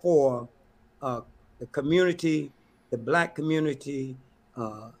all for the community, the Black community,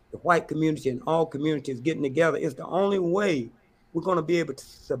 the white community, and all communities getting together. It's the only way we're going to be able to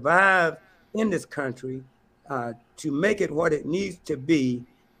survive in this country, to make it what it needs to be.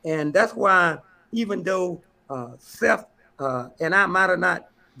 And that's why, even though SETH and I might have not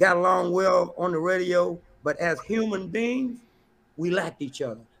got along well on the radio, but as human beings, we liked each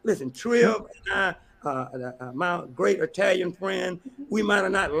other. Listen, Triv and I, my great Italian friend, we might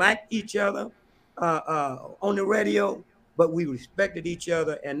have not liked each other on the radio, but we respected each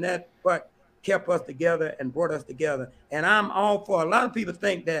other, and that's what kept us together and brought us together. And I'm all for, a lot of people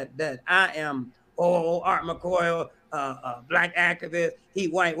think that I am, Art McCoy, Black activist, he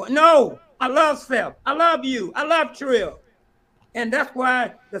white. No, I love SETH. I love you. I love Trill. And that's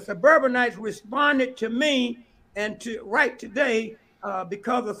why the suburbanites responded to me and to right today,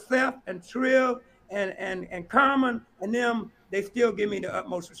 because of SETH and Trill and Carmen and them, they still give me the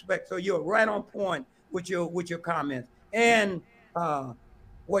utmost respect. So you're right on point with your comments. And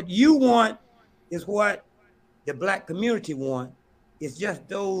what you want is what the Black community want. It's just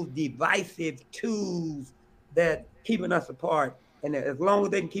those divisive tools that keeping us apart. And as long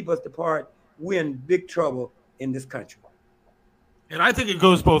as they can keep us apart, we're in big trouble in this country. And I think it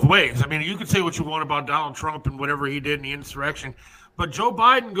goes both ways. I mean, you can say what you want about Donald Trump and whatever he did in the insurrection, but Joe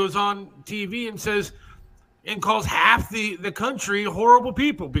Biden goes on TV and says, and calls half the country horrible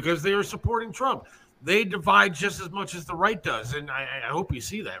people because they are supporting Trump. They divide just as much as the right does. And I hope you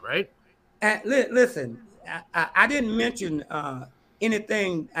see that, right? Listen, I didn't mention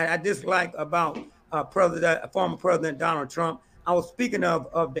anything I dislike about former President Donald Trump. I was speaking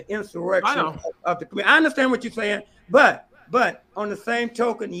of the insurrection of the community. I understand what you're saying, but on the same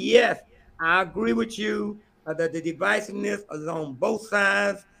token, yes, I agree with you that the divisiveness is on both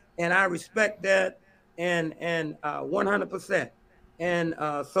sides, and I respect that and 100%. And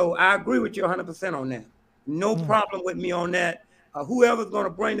so I agree with you 100% on that. No problem with me on that. Whoever's going to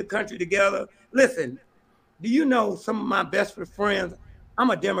bring the country together. Listen, do you know some of my best friends? I'm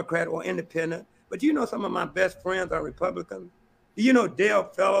a Democrat or independent, but do you know some of my best friends are Republicans? Do you know Dale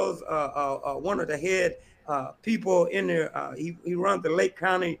Fellows, one of the head people in there? He runs the Lake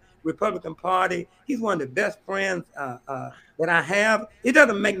County Republican Party. He's one of the best friends that I have. It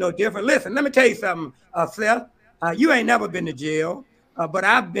doesn't make no difference. Listen, let me tell you something, Seth. You ain't never been to jail, but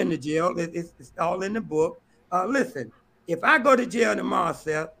I've been to jail. It's all in the book. Listen, if I go to jail tomorrow,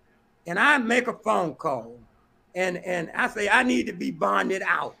 Seth, and I make a phone call, and I say I need to be bonded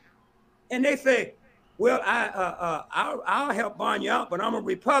out, and they say, well, I'll help bond you out, but I'm a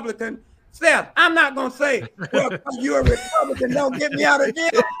Republican. Seth, I'm not going to say, well, you're a Republican, don't get me out of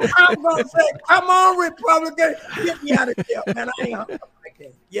jail. I'm going to say, come on, Republican, get me out of jail. Man, I ain't humble like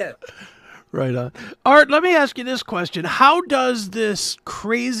that. Yes. Right on. Art, let me ask you this question. How does this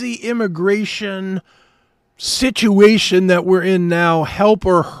crazy immigration situation that we're in now help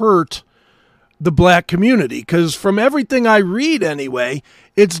or hurt the Black community? Because from everything I read anyway,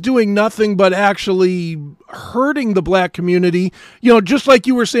 it's doing nothing but actually hurting the Black community. You know, just like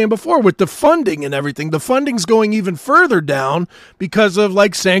you were saying before with the funding and everything, the funding's going even further down because of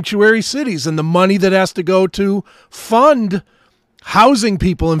like sanctuary cities and the money that has to go to fund housing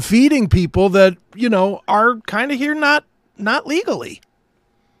people and feeding people that, you know, are kind of here not legally.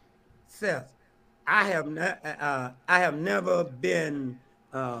 Seth, I have never been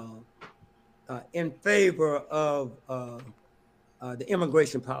in favor of the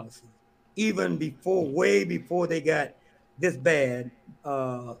immigration policy, even way before they got this bad.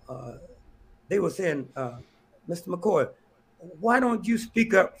 they were saying, Mr. McCoy, why don't you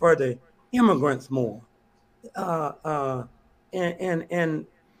speak up for the immigrants more? And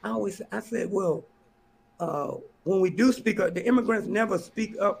I said, well, when we do speak up, the immigrants never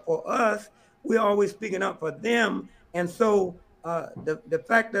speak up for us. We're always speaking up for them. And so the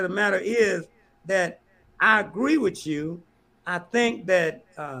fact of the matter is that I agree with you. I think that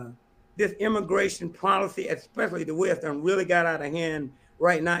this immigration policy, especially the way it's done, really got out of hand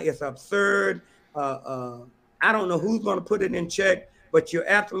right now. It's absurd. I don't know who's going to put it in check, but you're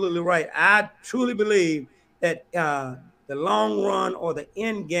absolutely right. I truly believe that the long run or the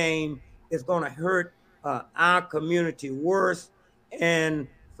end game is going to hurt our community worse. And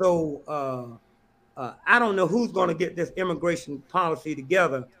so I don't know who's going to get this immigration policy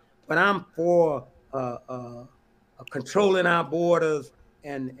together, but I'm for controlling our borders,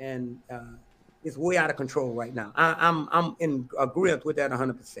 and it's way out of control right now. I'm in agreement with that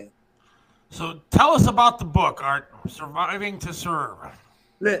 100%. So tell us about the book, Art, Surviving to Serve.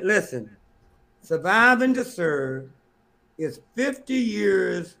 Listen, Surviving to Serve is 50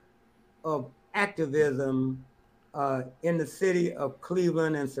 years of activism in the city of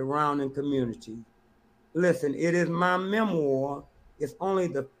Cleveland and surrounding communities. Listen, it is my memoir. It's only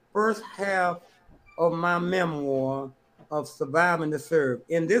the first half of my memoir of Surviving to Serve.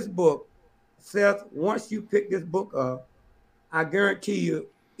 In this book, Seth, once you pick this book up, I guarantee you,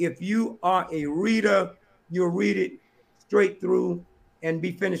 if you are a reader, you'll read it straight through and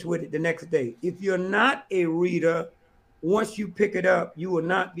be finished with it the next day. If you're not a reader, once you pick it up, you will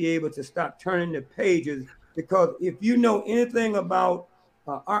not be able to stop turning the pages, because if you know anything about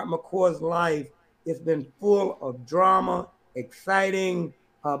Art McCoy's life, it's been full of drama, exciting,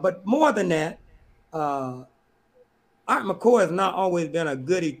 but more than that, Art McCoy has not always been a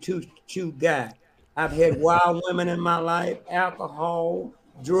goody two guy. I've had wild women in my life, alcohol,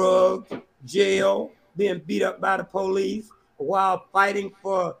 drugs, jail, being beat up by the police, while fighting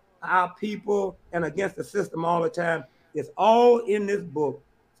for our people and against the system all the time. It's all in this book,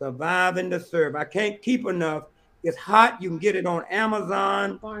 Surviving to Serve. I can't keep enough. It's hot. You can get it on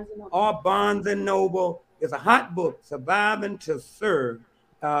Amazon or Barnes and Noble. It's a hot book, Surviving to Serve,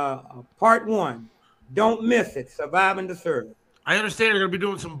 part 1. Don't miss it, Surviving to Serve. I understand you're going to be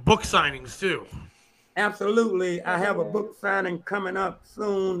doing some book signings too. Absolutely. I have a book signing coming up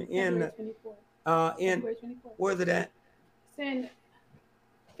soon where's it at?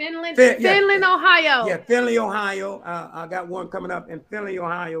 Finland, Ohio. Yeah, Finley, Ohio. I got one coming up in Finley,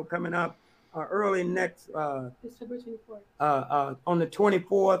 Ohio, coming up early next on the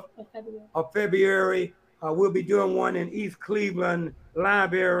 24th of February. We'll be doing one in East Cleveland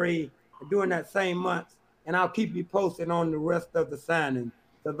Library during that same month, and I'll keep you posted on the rest of the signing.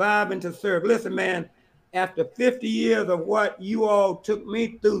 Surviving to Serve. Listen, man, after 50 years of what you all took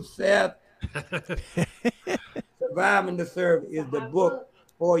me through, Seth, Surviving to Serve is the book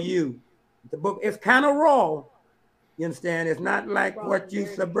for you. The book is kind of raw, you understand? It's not like what you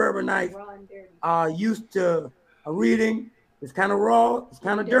suburbanites are used to reading. It's kind of raw, it's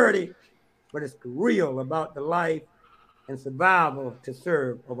kind of dirty, but it's real about the life and survival to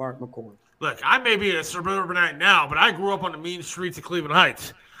serve of Art McCoy. Look, I may be a suburbanite now, but I grew up on the mean streets of Cleveland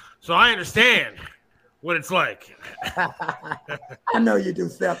Heights, so I understand what it's like. I know you do,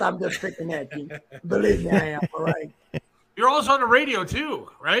 Seth. I'm just picking at you. Believe me, I am, all right? You're also on the radio too,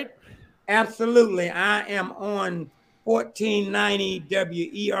 right? Absolutely. I am on 1490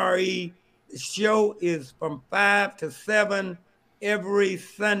 WERE. The show is from 5 to 7 every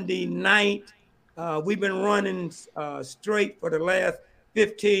Sunday night. We've been running straight for the last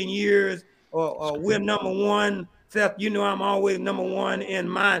 15 years. We're number one. Seth, you know I'm always number one in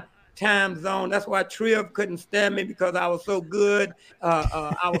my time zone. That's why Triv couldn't stand me, because I was so good.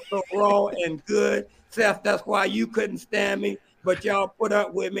 I was so raw and good. Seth, that's why you couldn't stand me, but y'all put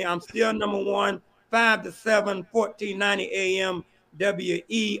up with me. I'm still number one, 5 to 7, 1490 AM,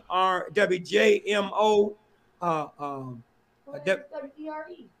 WJMO.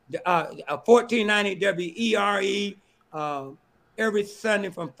 1490 WERE, every Sunday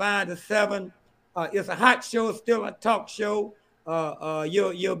from 5 to 7. It's a hot show, still a talk show.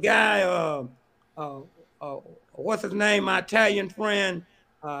 Your guy, what's his name? My Italian friend,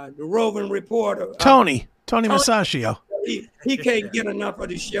 the roving reporter, Tony Masaccio. He can't get enough of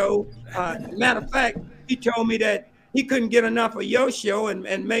the show. Matter of fact, he told me that he couldn't get enough of your show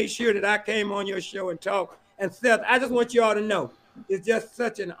and made sure that I came on your show and talked. And Seth, I just want you all to know, it's just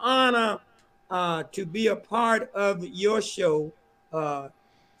such an honor to be a part of your show.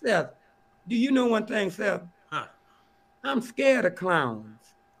 Seth, do you know one thing, Seth? Huh. I'm scared of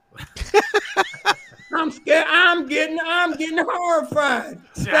clowns. I'm scared. I'm getting horrified.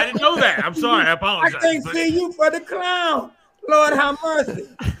 See, I didn't know that. I'm sorry. I I apologize. can't but see you for the clown. Lord have mercy.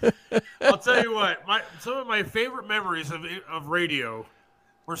 I'll tell you what. Some of my favorite memories of radio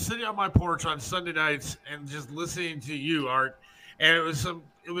were sitting on my porch on Sunday nights and just listening to you, Art. And it was some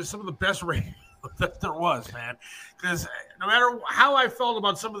of the best radio that there was, man. Because no matter how I felt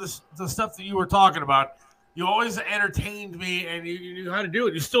about some of the stuff that you were talking about, you always entertained me, and you knew how to do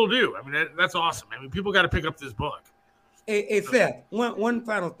it. You still do. I mean, that's awesome. I mean, people got to pick up this book. Hey, Seth, one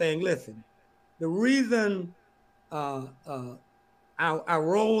final thing. Listen, the reason I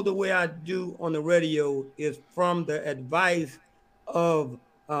roll the way I do on the radio is from the advice of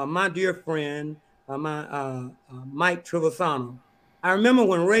my dear friend, Mike Trevisano. I remember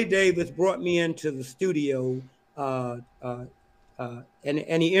when Ray Davis brought me into the studio, and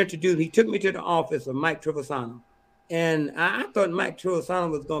he took me to the office of Mike Trevisano. And I thought Mike Trevisano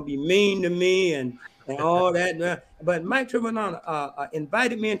was going to be mean to me and all that. But Mike Trevisano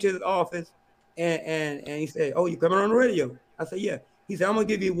invited me into his office, and he said, "Oh, you coming on the radio?" I said, "Yeah." He said, "I'm going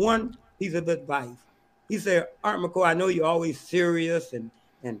to give you one piece of advice." He said, "Art McCoy, I know you're always serious and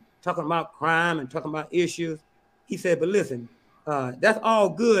talking about crime and talking about issues." He said, "But listen, that's all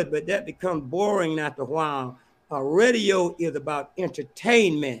good, but that becomes boring after a while. Radio is about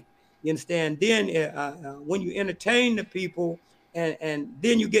entertainment. You understand? Then when you entertain the people and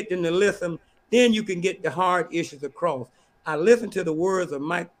then you get them to listen, then you can get the hard issues across." I listened to the words of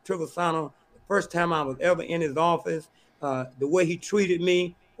Mike Trevisano the first time I was ever in his office, the way he treated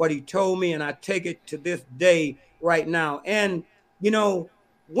me, what he told me, and I take it to this day right now. And,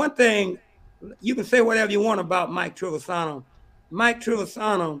 one thing, you can say whatever you want about Mike Trevisano. Mike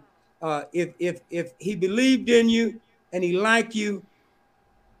Trevisano, if he believed in you and he liked you,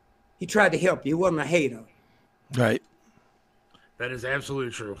 he tried to help you. He wasn't a hater. Right. That is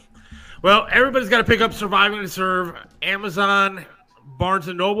absolutely true. Well, everybody's got to pick up Surviving to Serve, Amazon, Barnes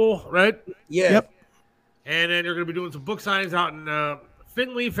 & Noble, right? Yeah. Yep. And then you're going to be doing some book signings out in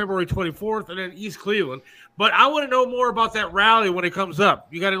Findlay, February 24th, and then East Cleveland. But I want to know more about that rally when it comes up.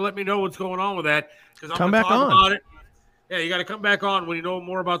 You got to let me know what's going on with that. I'm Come back on. about it. Yeah, you got to come back on when you know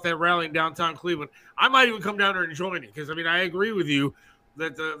more about that rally in downtown Cleveland. I might even come down there and join it because, I agree with you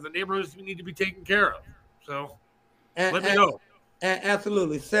that the neighborhoods need to be taken care of. So let me know.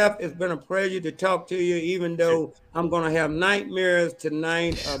 Absolutely. Seth, it's been a pleasure to talk to you, even though I'm going to have nightmares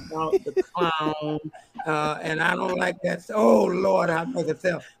tonight about the clown, and I don't like that. Oh, Lord, I make it,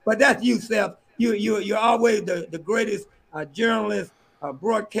 Seth. But that's you, Seth. You're always the greatest journalist,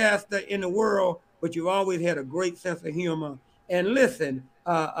 broadcaster in the world, but you've always had a great sense of humor. And listen,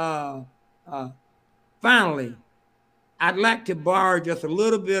 finally, I'd like to borrow just a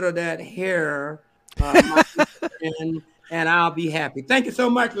little bit of that hair, and I'll be happy. Thank you so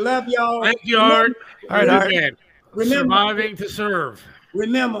much. Love y'all. Thank you, Art. All right, Art. Remember, Surviving to Serve.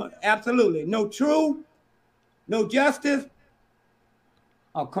 Remember, absolutely. No truth, no justice.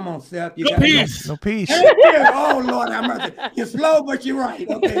 Oh, come on, Seth. No peace. No peace. Oh, Lord, have mercy. You're slow, but you're right.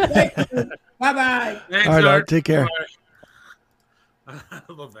 Okay, thank you. Bye-bye. Thanks, All right, Art. Take care. I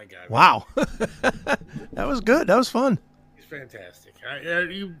love that guy. Wow. That was good. That was fun. He's fantastic.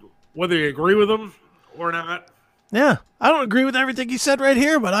 Whether you agree with him or not. Yeah. I don't agree with everything he said right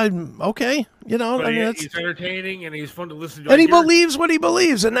here, but I'm okay. He's entertaining and he's fun to listen to. And he believes what he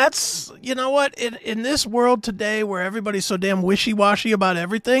believes. And that's, you know what, in this world today where everybody's so damn wishy-washy about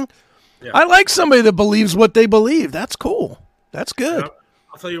everything, yeah. I like somebody that believes what they believe. That's cool. That's good.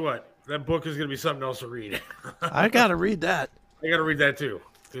 I'll tell you what, that book is going to be something else to read. I got to read that. I got to read that too.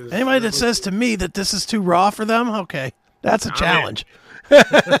 Anybody that says to me that this is too raw for them, okay, that's a challenge.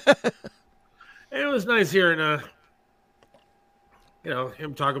 It was nice hearing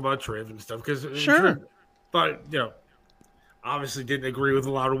him talk about Triv and stuff because sure, but obviously didn't agree with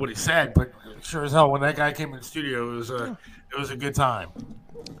a lot of what he said, but sure as hell when that guy came in the studio, it was a good time.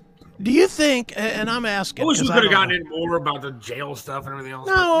 Do you think? And I'm asking. I wish we could have gotten in more about the jail stuff and everything else.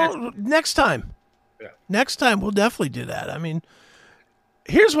 No, next time. Yeah. Next time we'll definitely do that. I mean,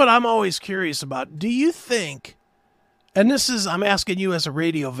 here's what I'm always curious about. Do you think? And I'm asking you as a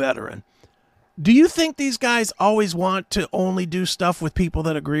radio veteran. Do you think these guys always want to only do stuff with people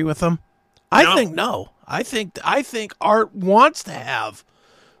that agree with them? I think no. I think Art wants to have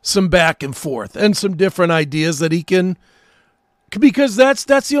some back and forth and some different ideas that he can, because that's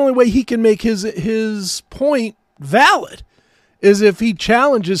the only way he can make his point valid, is if he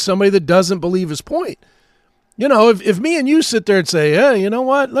challenges somebody that doesn't believe his point. If me and you sit there and say, hey, you know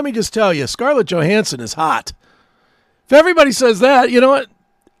what? Let me just tell you, Scarlett Johansson is hot. If everybody says that, you know what?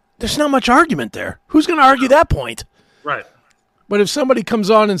 There's not much argument there. Who's going to argue that point? Right. But if somebody comes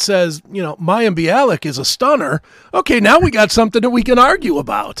on and says, Mayim Bialik is a stunner, okay, now we got something that we can argue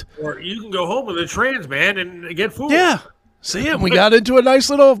about. Or you can go home with a trans man and get fooled. Yeah. See, and we got into a nice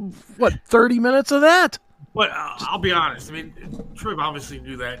little, 30 minutes of that. But I'll be honest. I mean, Triv obviously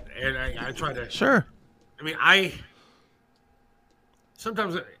knew that, and I try to. Sure. I mean,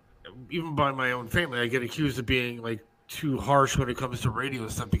 sometimes, even by my own family, I get accused of being like too harsh when it comes to radio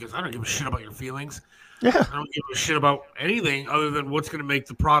stuff because I don't give a shit about your feelings. Yeah. I don't give a shit about anything other than what's going to make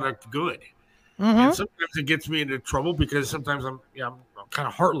the product good. Mm-hmm. And sometimes it gets me into trouble because sometimes I'm kind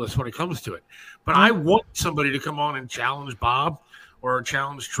of heartless when it comes to it. But I want somebody to come on and challenge Bob or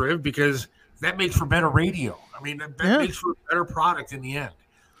challenge Triv because that makes for better radio. I mean, that makes for a better product in the end.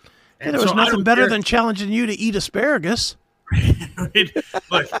 And there was nothing better than challenging you to eat asparagus.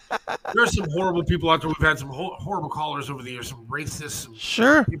 Look, there's some horrible people out there. We've had some horrible callers over the years, some racists,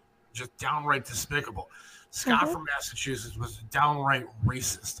 sure, people just downright despicable. Scott from Massachusetts was downright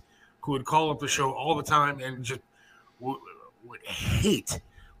racist, who would call up the show all the time and just would hate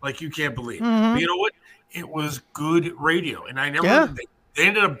like you can't believe. But you know what? It was good radio, and I never. They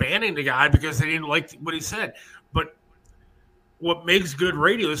ended up banning the guy because they didn't like what he said. But what makes good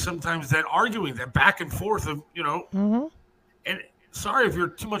radio is sometimes that arguing, that back and forth of And sorry if you're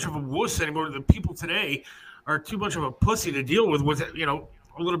too much of a wuss anymore. The people today are too much of a pussy to deal with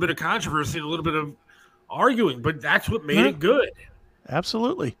a little bit of controversy and a little bit of arguing. But that's what made it good.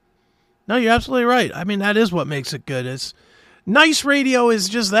 Absolutely. No, you're absolutely right. I mean, that is what makes it good. It's nice radio is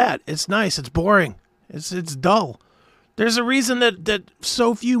just that. It's nice. It's boring. It's dull. There's a reason that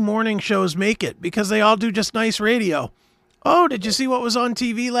so few morning shows make it because they all do just nice radio. Oh, did you see what was on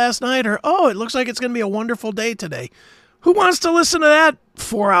TV last night? Or, oh, it looks like it's going to be a wonderful day today. Who wants to listen to that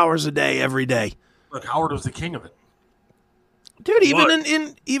 4 hours a day every day? Look, Howard was the king of it, dude.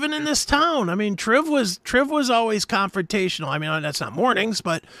 Even in this town, I mean, Triv was always confrontational. I mean, that's not mornings,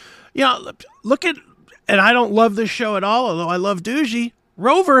 but look at. And I don't love this show at all, although I love Doogie.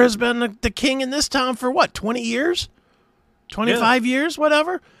 Rover has been the king in this town for 20 years, 25 years,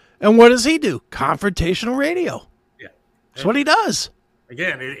 whatever. And what does he do? Confrontational radio. Yeah, that's what he does.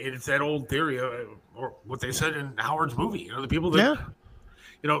 Again, it's that old theory or what they said in Howard's movie. The people that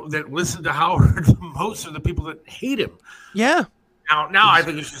that listen to Howard the most are the people that hate him. Yeah. Now I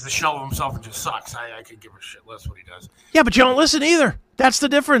think he's just a shell of himself and just sucks. I could give a shit less what he does. Yeah, but you don't listen either. That's the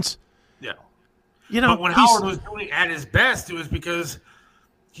difference. Yeah. But when Howard was doing it at his best, it was because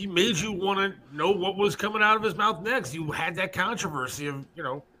he made you want to know what was coming out of his mouth next. You had that controversy of,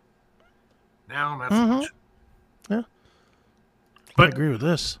 now not so much. Yeah. But, I agree with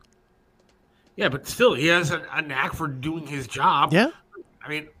this. Yeah, but still, he has a knack for doing his job. Yeah. I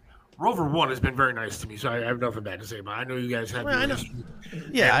mean, Rover 1 has been very nice to me, so I have nothing bad to say about it. I know you guys have. Well, I know.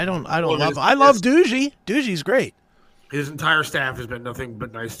 Yeah, I love Doogie. Doogie's great. His entire staff has been nothing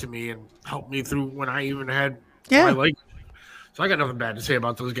but nice to me and helped me through when I even had my like. So I got nothing bad to say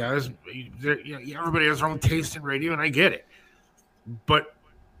about those guys. Everybody has their own taste in radio, and I get it. But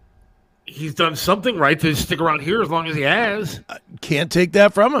he's done something right to stick around here as long as he has. Can't take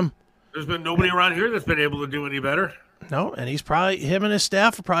that from him. There's been nobody around here that's been able to do any better. No, and him and his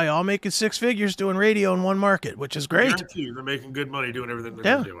staff are probably all making six figures doing radio in one market, which is great. They're making good money doing everything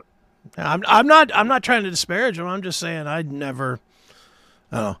they're doing. I'm not trying to disparage them. I'm just saying I'd never.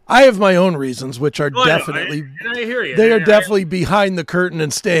 I have my own reasons, which are definitely. I hear you. They are definitely behind the curtain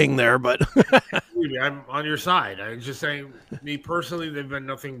and staying there, but. I'm on your side. I'm just saying, me personally, they've been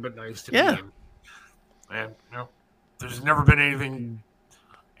nothing but nice to me. And there's never been anything.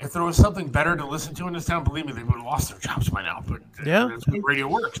 If there was something better to listen to in this town, believe me, they would have lost their jobs by now. But that's when radio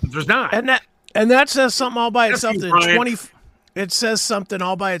works. But there's not. And that says something all by itself. It says something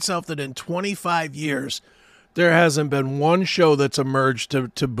all by itself that in 25 years, there hasn't been one show that's emerged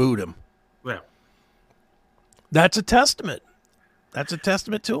to boot him. Yeah. That's a testament. That's a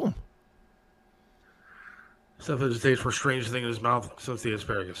testament to him. Stuff hesitates for a strange thing in his mouth. So it's the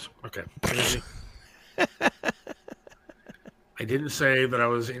asparagus. Okay. I didn't say that I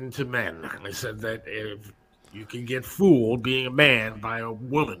was into men. I said that if you can get fooled being a man by a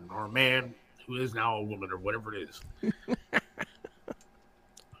woman or a man who is now a woman or whatever it is.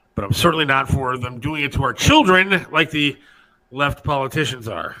 But I'm certainly not for them doing it to our children like the left politicians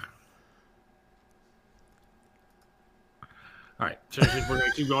are. All right. So you think we're going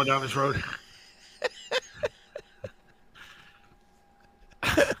to keep going down this road?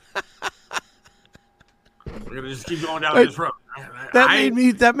 We're going to just keep going down this road.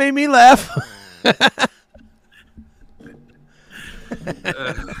 That made me laugh.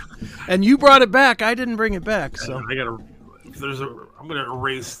 And you brought it back. I didn't bring it back. So I'm going to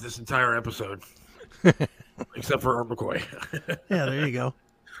erase this entire episode. Except for McCoy. Yeah, there you go.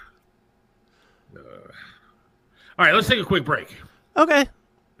 All right, let's take a quick break. Okay.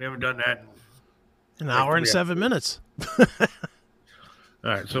 We haven't done that in an hour and 7 minutes. All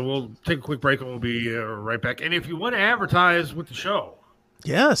right, so we'll take a quick break and we'll be right back. And if you want to advertise with the show,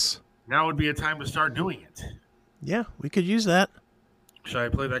 yes, now would be a time to start doing it. Yeah, we could use that. Should I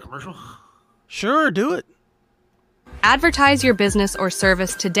play that commercial? Sure, do it. Advertise your business or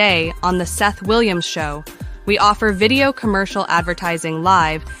service today on The Seth Williams Show. We offer video commercial advertising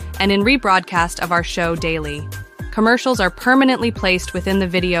live and in rebroadcast of our show daily. Commercials are permanently placed within the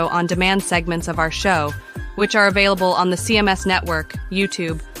video on demand segments of our show, which are available on the CMS Network,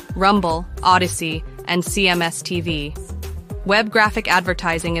 YouTube, Rumble, Odyssey, and CMS TV. Web graphic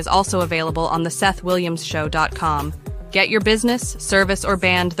advertising is also available on thesethwilliamsshow.com. Get your business, service, or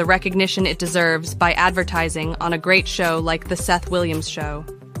band the recognition it deserves by advertising on a great show like The Seth Williams Show.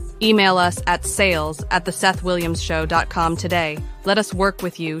 Email us at sales@thesethwilliamsshow.com today. Let us work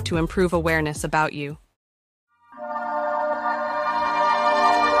with you to improve awareness about you.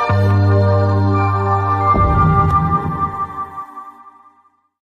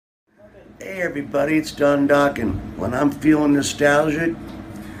 Hey everybody, it's Don Doc, and when I'm feeling nostalgic,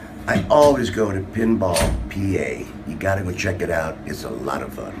 I always go to Pinball PA. You gotta go check it out. It's a lot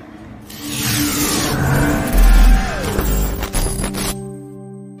of fun.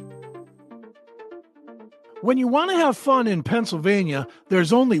 When you want to have fun in Pennsylvania,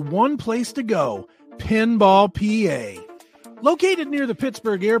 there's only one place to go, Pinball PA. Located near the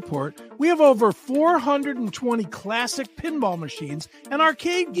Pittsburgh airport, we have over 420 classic pinball machines and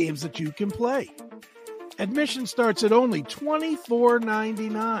arcade games that you can play. Admission starts at only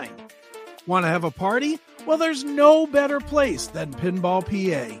 $24.99. Want to have a party? Well, there's no better place than Pinball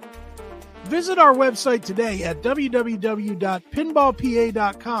PA. Visit our website today at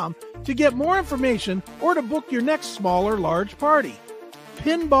www.pinballpa.com to get more information or to book your next small or large party.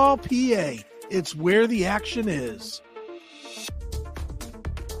 Pinball PA. It's where the action is.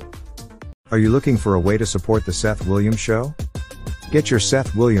 Are you looking for a way to support the Seth Williams Show? Get your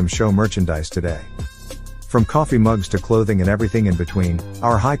Seth Williams Show merchandise today. From coffee mugs to clothing and everything in between,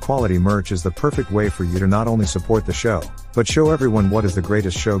 our high-quality merch is the perfect way for you to not only support the show, but show everyone what is the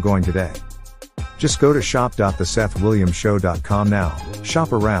greatest show going today. Just go to shop.thesethwilliamsshow.com now,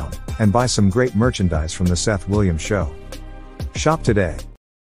 shop around, and buy some great merchandise from the Seth Williams Show. Shop today.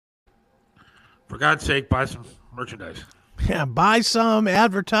 For God's sake, buy some merchandise. Yeah, buy some,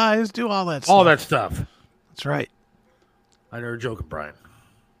 advertise, do all that stuff. All that stuff. That's right. I know you're joking, Brian.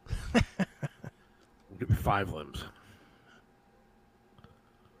 Give me 5 limbs.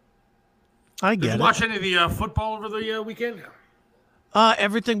 I get Did it. you watch any of the football over the weekend?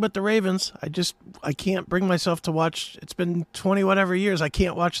 Everything but the Ravens. I can't bring myself to watch. It's been 20 whatever years. I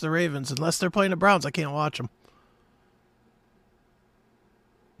can't watch the Ravens unless they're playing the Browns. I can't watch them.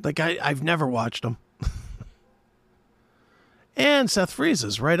 Like I've never watched them. And Seth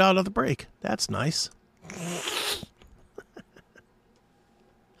freezes right out of the break. That's nice.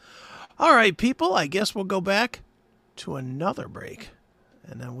 All right, people, I guess we'll go back to another break.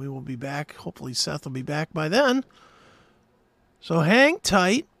 And then we will be back. Hopefully Seth will be back by then. So hang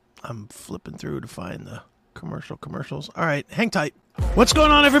tight. I'm flipping through to find the commercials. All right, hang tight. What's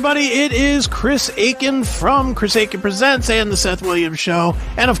going on, everybody? It is Chris Aiken from Chris Aiken Presents and the Seth Williams Show,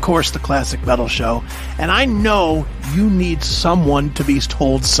 and of course the Classic Metal Show. And I know you need someone to be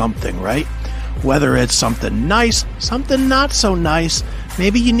told something, right? Whether it's something nice, something not so nice.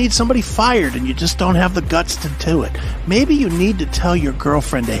 Maybe you need somebody fired and you just don't have the guts to do it. Maybe you need to tell your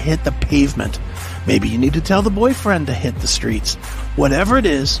girlfriend to hit the pavement. Maybe you need to tell the boyfriend to hit the streets. Whatever it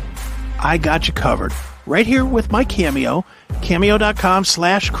is, I got you covered. Right here with my Cameo,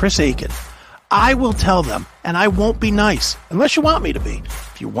 cameo.com/Chris Aiken. I will tell them, and I won't be nice, unless you want me to be.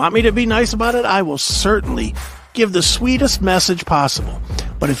 If you want me to be nice about it, I will certainly give the sweetest message possible.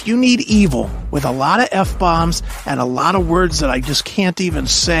 But if you need evil with a lot of F-bombs and a lot of words that I just can't even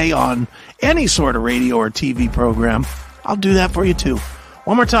say on any sort of radio or TV program, I'll do that for you too.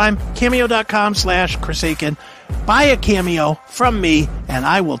 One more time, cameo.com/Chris Aiken. Buy a Cameo from me, and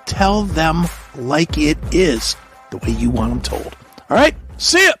I will tell them like it is, the way you want them told. All right?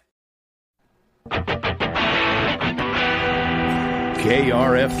 See ya!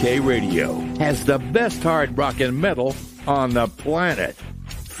 KRFK Radio has the best hard rock and metal on the planet.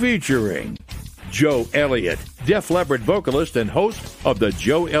 Featuring Joe Elliott, Def Leppard vocalist and host of the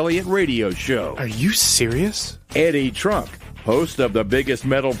Joe Elliott Radio Show. Are you serious? Eddie Trunk, host of the biggest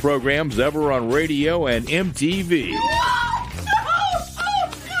metal programs ever on radio and MTV.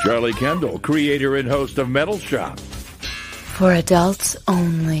 Charlie Kendall, creator and host of Metal Shop. For adults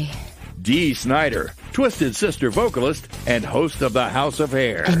only. Dee Snider, Twisted Sister vocalist and host of the House of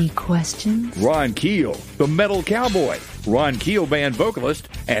Hair. Any questions? Ron Keel, the Metal Cowboy, Ron Keel Band vocalist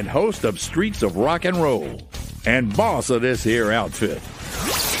and host of Streets of Rock and Roll, and boss of this here outfit.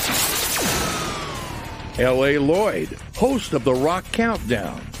 L.A. Lloyd, host of the Rock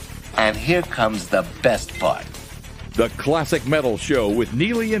Countdown. And here comes the best part. The Classic Metal Show with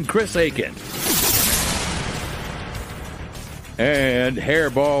Neely and Chris Aiken. And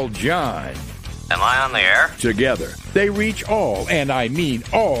Hairball John. Am I on the air? Together, they reach all, and I mean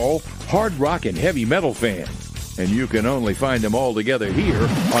all, hard rock and heavy metal fans. And you can only find them all together here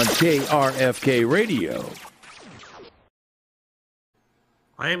on KRFK Radio.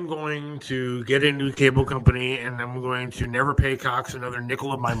 I am going to get a new cable company, and I'm going to never pay Cox another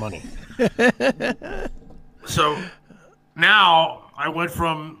nickel of my money. So now I went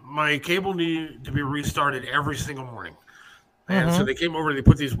from my cable needed to be restarted every single morning. And so they came over, they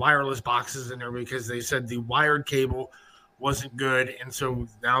put these wireless boxes in there because they said the wired cable wasn't good. And so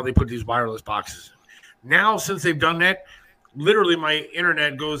now they put these wireless boxes. Now, since they've done that, literally my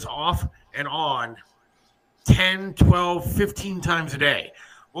internet goes off and on 10, 12, 15 times a day.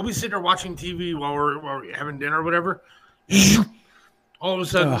 We'll be sitting there watching TV while we're having dinner or whatever. All of a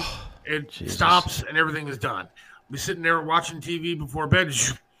sudden, it stops and everything is done. We're sitting there watching TV before bed.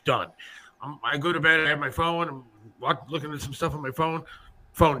 Done. I go to bed. I have my phone. I'm looking at some stuff on my phone.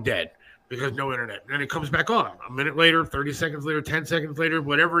 Phone dead because no internet. And then it comes back on. A minute later, 30 seconds later, 10 seconds later,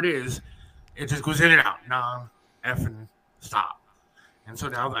 whatever it is, it just goes in and out. Non-effing stop. And so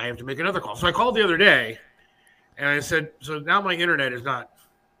now I have to make another call. So I called the other day, and I said, so now my internet is not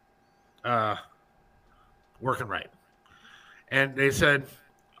working right. And they said,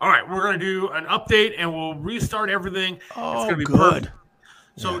 all right, we're going to do an update and we'll restart everything. It's going to be perfect.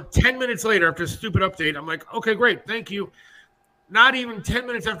 So 10 minutes later, after a stupid update, I'm like, okay, great. Thank you. Not even 10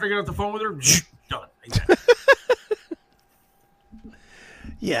 minutes after I get off the phone with her, done.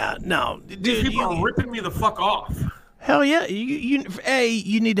 Yeah, no. These people are ripping me the fuck off. Hell yeah. You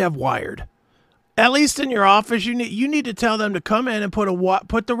need to have wired. At least in your office, you need to tell them to come in and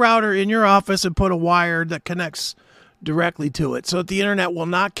put the router in your office and put a wire that connects directly to it so that the internet will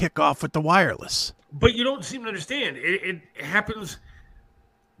not kick off with the wireless. But you don't seem to understand. It happens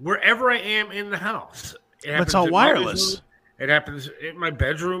wherever I am in the house. It's all wireless. It happens in my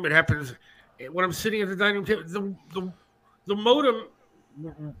bedroom. It happens when I'm sitting at the dining room table. The modem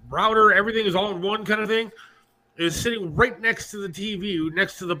router, everything is all in one kind of thing, is sitting right next to the TV,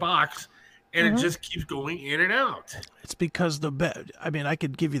 next to the box. And it just keeps going in and out. It's because I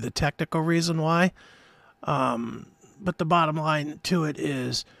could give you the technical reason why, but the bottom line to it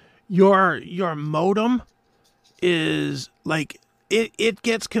is your modem is like it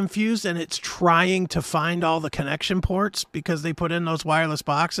gets confused and it's trying to find all the connection ports because they put in those wireless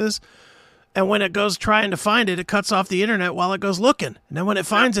boxes. And when it goes trying to find it, it cuts off the internet while it goes looking. And then when it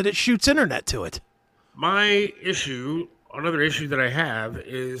finds it shoots internet to it. My issue, another issue that I have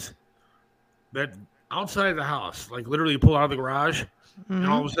is that outside the house, like literally you pull out of the garage, and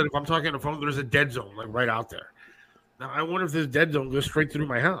all of a sudden, if I'm talking on the phone, there's a dead zone, like right out there. Now, I wonder if this dead zone goes straight through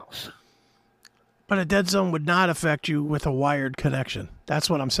my house. But a dead zone would not affect you with a wired connection. That's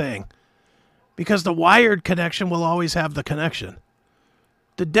what I'm saying. Because the wired connection will always have the connection.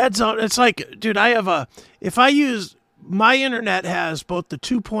 The dead zone, it's like, dude, my internet has both the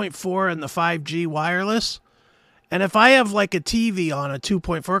 2.4 and the 5G wireless. And if I have like a TV on a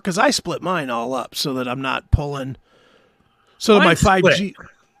 2.4, because I split mine all up so that I'm not pulling, so that my 5G,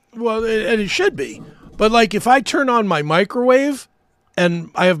 well, and it should be. But like if I turn on my microwave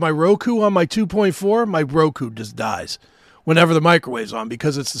and I have my Roku on my 2.4, my Roku just dies whenever the microwave's on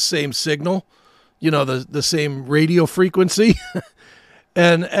because it's the same signal, the same radio frequency.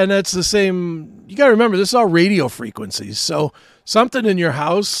 and it's the same, you got to remember, this is all radio frequencies. So something in your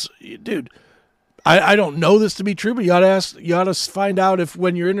house, dude, I don't know this to be true, but you ought to find out if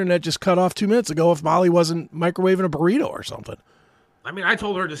when your internet just cut off 2 minutes ago, if Molly wasn't microwaving a burrito or something. I mean, I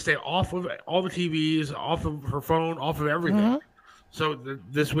told her to stay off of all the TVs, off of her phone, off of everything. So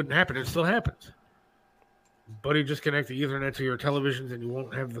this wouldn't happen. It still happens. But you just connect the Ethernet to your televisions and you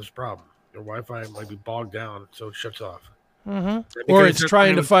won't have this problem. Your Wi-Fi might be bogged down, so it shuts off. Or it's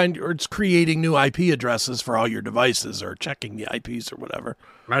trying to find, or it's creating new IP addresses for all your devices or checking the IPs or whatever.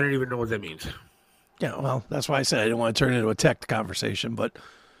 I don't even know what that means. Yeah, well, that's why I said I didn't want to turn it into a tech conversation, but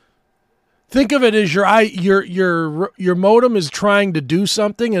think of it as your modem is trying to do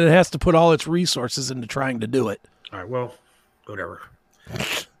something and it has to put all its resources into trying to do it. All right, well, whatever.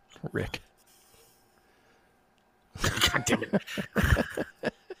 Rick. God damn it.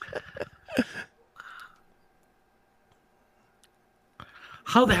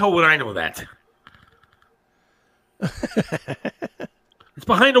 How the hell would I know that? It's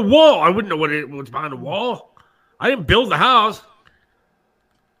behind a wall. I wouldn't know what's behind a wall. I didn't build the house.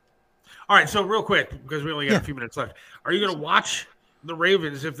 All right, so real quick, because we only got a few minutes left. Are you going to watch the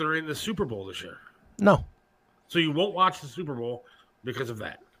Ravens if they're in the Super Bowl this year? No. So you won't watch the Super Bowl because of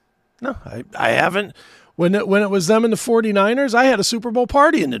that? No, I haven't. When it was them and the 49ers, I had a Super Bowl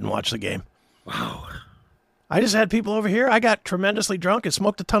party and didn't watch the game. Wow. I just had people over here. I got tremendously drunk and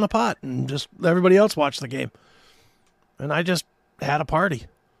smoked a ton of pot and just everybody else watched the game. And I just had a party.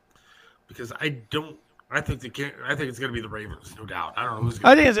 Because I think it's going to be the Ravens, no doubt. I don't know who's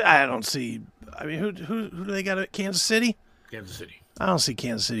going to I don't see. I mean, who do they got at Kansas City? Kansas City. I don't see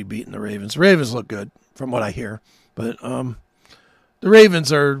Kansas City beating the Ravens. Ravens look good from what I hear, but the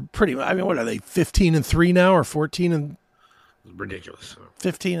Ravens are pretty. I mean, what are they? 15-3 now, or 14 and ridiculous.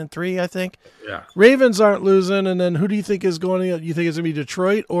 15-3, I think. Yeah. Ravens aren't losing, and then who do you think is going? You think it's going to be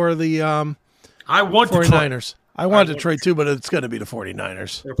Detroit or the I want 49ers? Detroit. I want Detroit too, but it's going to be the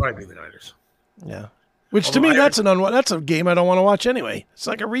 49ers. It'll probably be the Niners. Yeah. Which to me, that's a game I don't want to watch anyway. It's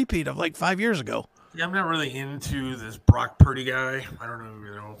like a repeat of like 5 years ago. Yeah, I'm not really into this Brock Purdy guy. I don't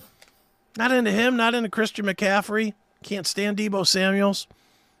know, Not into him, not into Christian McCaffrey. Can't stand Deebo Samuels.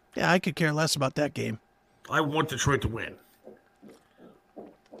 Yeah, I could care less about that game. I want Detroit to win.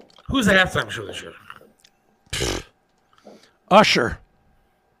 Who's the halftime show this year? Usher.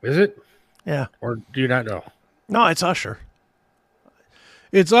 Is it? Yeah. Or do you not know? No, it's Usher.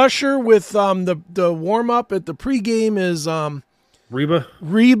 It's Usher with the warm up at the pregame is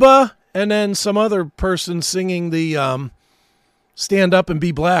Reba, and then some other person singing the "Stand Up and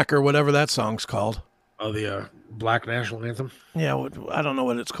Be Black" or whatever that song's called. Oh, the Black National Anthem. Yeah, I don't know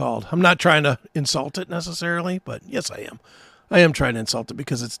what it's called. I'm not trying to insult it necessarily, but yes, I am. I am trying to insult it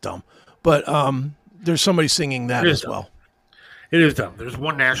because it's dumb. But there's somebody singing that as well. It is dumb. There's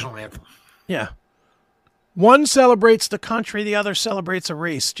one national anthem. Yeah. One celebrates the country, the other celebrates a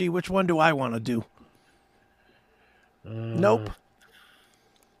race. Gee, which one do I want to do? Nope.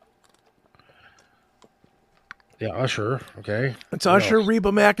 Yeah, Usher. Okay. It's Usher,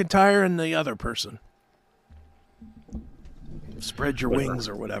 Reba McEntire, and the other person. Spread your wings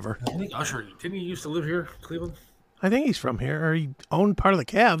or whatever. I think Usher, didn't he used to live here, Cleveland? I think he's from here, or he owned part of the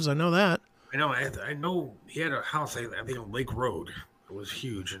Cavs. I know that. I know he had a house, I think, on Lake Road. It was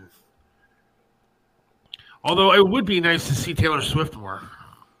huge. And although it would be nice to see Taylor Swift more.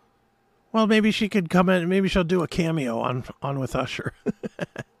 Well, maybe she could come in. Maybe she'll do a cameo on with Usher.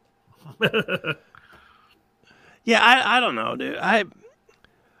 Yeah, I don't know, dude.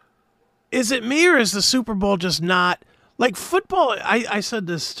 Is it me or is the Super Bowl just not like football? I said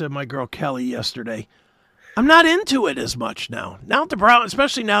this to my girl Kelly yesterday. I'm not into it as much now. Now that the Browns,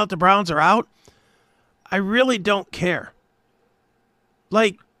 especially now that the Browns are out, I really don't care.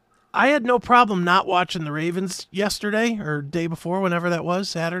 Like, I had no problem not watching the Ravens yesterday or day before, whenever that was,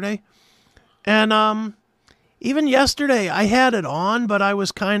 Saturday. And even yesterday, I had it on, but I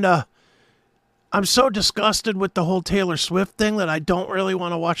was I'm so disgusted with the whole Taylor Swift thing that I don't really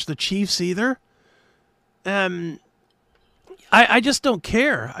want to watch the Chiefs either. I just don't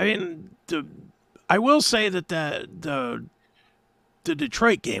care. I mean, I will say that the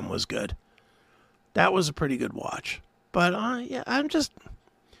Detroit game was good. That was a pretty good watch. But yeah, I'm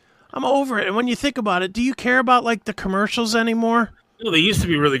over it. And when you think about it, do you care about like the commercials anymore? No, they used to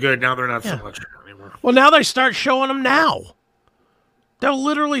be really good. Now they're not so much anymore. Well, now they start showing them now. They'll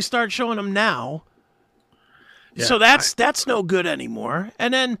literally start showing them now. Yeah, so that's no good anymore.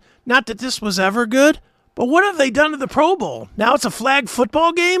 And then, not that this was ever good, but what have they done to the Pro Bowl? Now it's a flag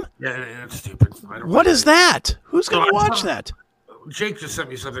football game? Yeah, it's stupid. What is that? Who's going to watch that? Jake just sent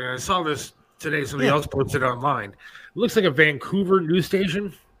me something. I saw this today. Somebody else posted it online. It looks like a Vancouver news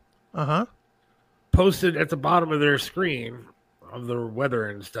station. Posted at the bottom of their screen of the weather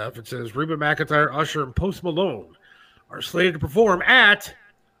and stuff. It says Reba McEntire, Usher, and Post Malone are slated to perform at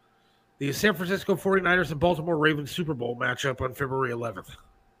the San Francisco 49ers and Baltimore Ravens Super Bowl matchup on February 11th.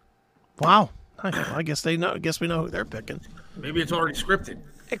 Wow. I guess they know. I guess we know who they're picking. Maybe it's already scripted.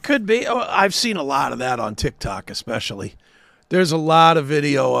 It could be. Oh, I've seen a lot of that on TikTok, especially. There's a lot of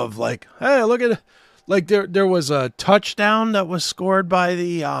video of like, hey, look at, like there was a touchdown that was scored by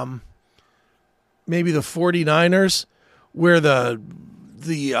the maybe the 49ers, where the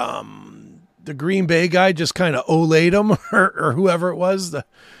Green Bay guy just kind of olayed him or whoever it was,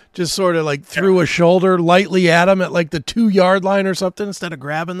 just sort of like threw a shoulder lightly at him at like the 2-yard line or something instead of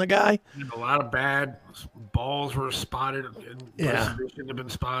grabbing the guy. A lot of bad balls were spotted. Yeah. Shouldn't have been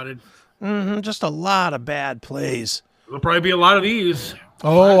spotted. Just a lot of bad plays. There'll probably be a lot of these.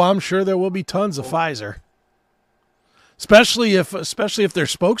 Oh, I'm sure there will be tons of Pfizer. Especially if their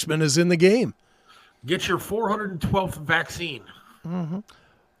spokesman is in the game. Get your 412th vaccine. Mm-hmm.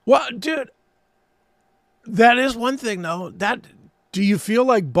 Well, dude, that is one thing, though. Do you feel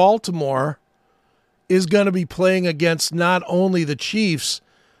like Baltimore is going to be playing against not only the Chiefs,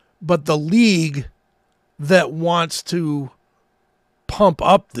 but the league that wants to pump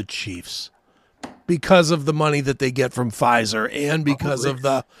up the Chiefs because of the money that they get from Pfizer and because of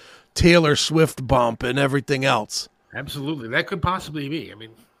the Taylor Swift bump and everything else? Absolutely. That could possibly be. I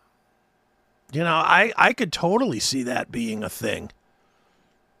mean, you know, I could totally see that being a thing.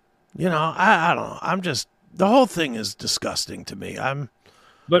 You know, I don't know. I'm just, the whole thing is disgusting to me.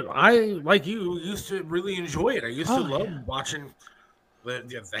 But I, like you, used to really enjoy it. I used to love watching the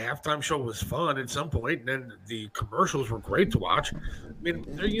halftime show. Was fun at some point, and then the commercials were great to watch. I mean,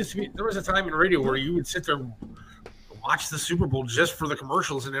 there was a time in radio where you would sit there and watch the Super Bowl just for the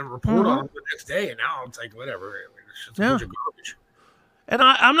commercials and then report on it the next day, and now it's like, whatever. I mean, it's just a bunch of garbage. And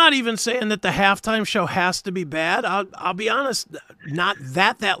I'm not even saying that the halftime show has to be bad. I'll be honest, not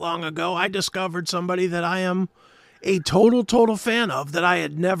that long ago, I discovered somebody that I am a total fan of that I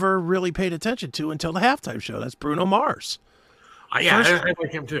had never really paid attention to until the halftime show. That's Bruno Mars. I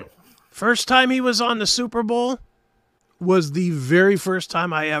like him too. First time he was on the Super Bowl was the very first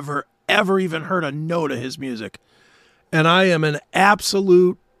time I ever even heard a note of his music. And I am an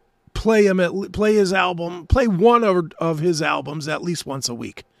absolute play his album, play one of his albums at least once a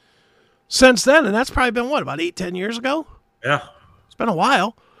week. Since then, and that's probably been about 8-10 years ago? Yeah. It's been a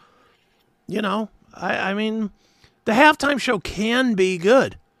while. You know, I mean, the halftime show can be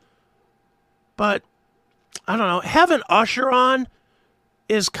good. But I don't know, having Usher on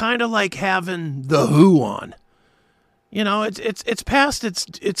is kind of like having The Who on. You know, it's past its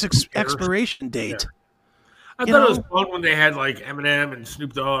expiration date. Yeah. I thought it was fun when they had like Eminem and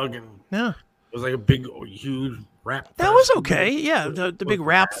Snoop Dogg, and it was like a big, huge rap fest. That was okay. Yeah, the big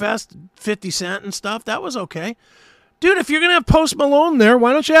rap fest, 50 Cent and stuff. That was okay. Dude, if you're going to have Post Malone there,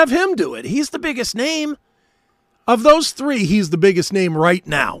 why don't you have him do it? He's the biggest name. Of those three, he's the biggest name right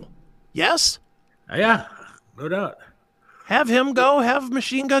now. Yes? Yeah, no doubt. Have him go. Have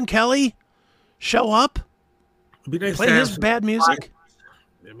Machine Gun Kelly show up. It'd be nice play to his bad music.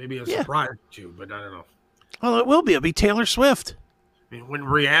 Maybe a surprise too, but I don't know. Well, it will be. It'll be Taylor Swift. I mean, when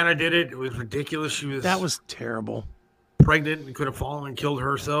Rihanna did it, it was ridiculous. That was terrible. Pregnant and could have fallen and killed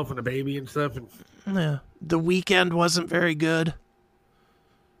herself and a baby and stuff. And yeah, The Weeknd wasn't very good.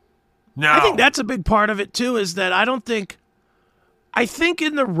 No, I think that's a big part of it too. Is that I think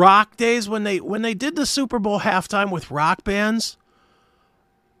in the rock days when they did the Super Bowl halftime with rock bands,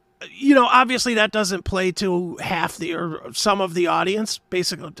 you know, obviously that doesn't play to half or some of the audience.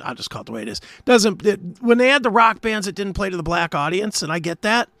 Basically, I'll just call it the way it is. When they had the rock bands, it didn't play to the black audience, and I get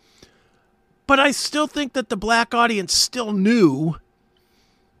that. But I still think that the black audience still knew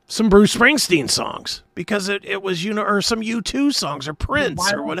some Bruce Springsteen songs because it was, you know, or some U2 songs or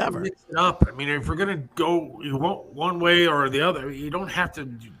Prince or whatever. Mix it up. I mean, if we're gonna go one way or the other, you don't have to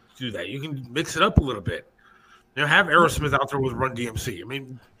do that. You can mix it up a little bit. You know, have Aerosmith out there with Run DMC. I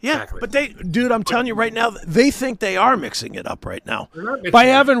mean, yeah, exactly. But dude, I'm telling you right now, they think they are mixing it up right now. By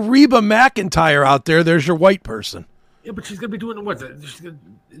having Reba McEntire out there, there's your white person. Yeah, but she's gonna be doing what? Is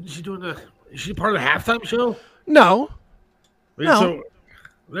she part of the halftime show? No. No. So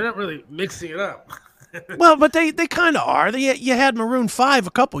they're not really mixing it up. Well, but they kind of are. You had Maroon 5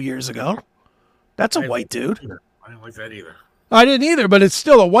 a couple years ago. That's a white dude. I didn't like that either. I didn't either, but it's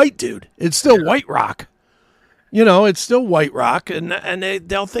still a white dude. It's still white rock. You know, it's still white rock, and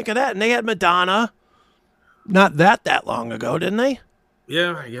they'll think of that. And they had Madonna not that long ago, didn't they?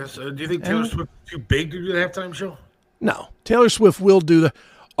 Yeah, I guess. Do you think Taylor Swift is too big to do the halftime show? No. Taylor Swift will do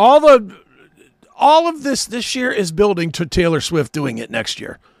all of this year is building to Taylor Swift doing it next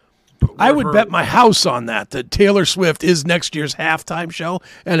year. I would bet my house on that Taylor Swift is next year's halftime show,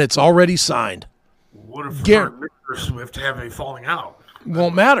 and it's already signed. What if her and Mr. Swift have a falling out?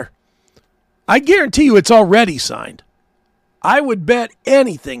 Won't matter. I guarantee you it's already signed. I would bet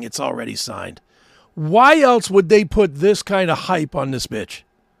anything it's already signed. Why else would they put this kind of hype on this bitch?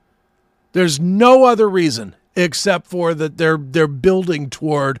 There's no other reason except for that they're building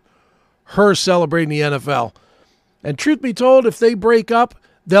toward her celebrating the NFL. And truth be told, if they break up,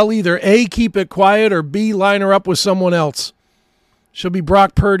 they'll either A, keep it quiet, or B, line her up with someone else. She'll be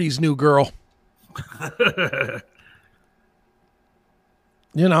Brock Purdy's new girl.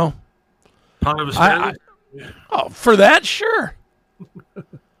 You know. Pound of asparagus? For that, sure.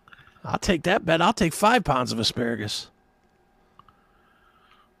 I'll take that bet. I'll take 5 pounds of asparagus.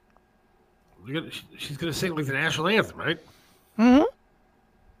 She's going to sing like the national anthem, right? Mm-hmm.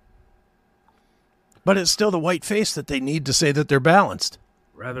 But it's still the white face that they need to say that they're balanced.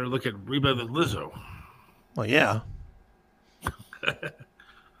 Rather look at Reba than Lizzo. Well, yeah. To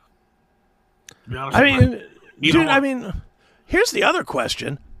be honest I with mean, you, dude, I mean, here's the other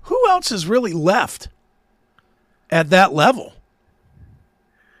question. Who else is really left at that level?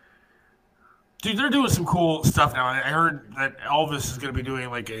 dude, they're doing some cool stuff now. I heard that Elvis is going to be doing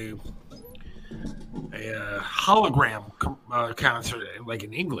like a hologram concert, like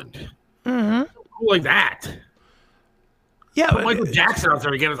in England. Mm-hmm. Cool like that. Yeah, Put Michael Jackson out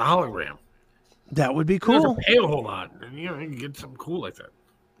there again as a hologram. That would be You don't cool. have to pay a whole lot, and you can get something cool like that.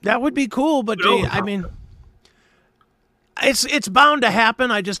 That would be cool, but I mean, it's bound to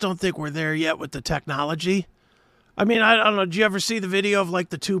happen. I just don't think we're there yet with the technology. I mean, I don't know. Did you ever see the video of like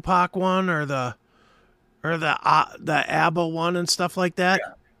the Tupac one or the ABBA one and stuff like that?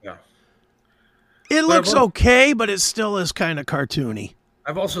 Yeah. It looks okay, but it still is kind of cartoony.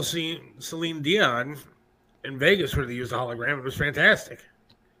 I've also seen Celine Dion in Vegas where they used a hologram. It was fantastic.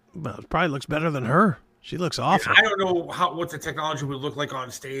 Well, it probably looks better than her. She looks awful. I don't know what the technology would look like on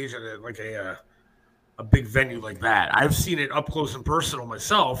stage at a big venue like that. I've seen it up close and personal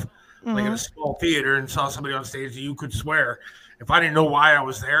myself, like in a small theater, and saw somebody on stage that you could swear. If I didn't know why I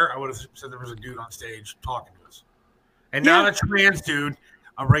was there, I would have said there was a dude on stage talking to us. And not a trans dude,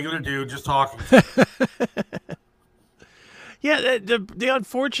 a regular dude just talking. Yeah, the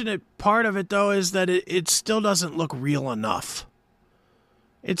unfortunate part of it, though, is that it still doesn't look real enough.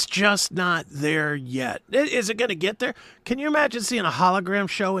 It's just not there yet. Is it going to get there? Can you imagine seeing a hologram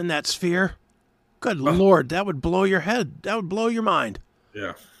show in that sphere? Good Lord, that would blow your head. That would blow your mind.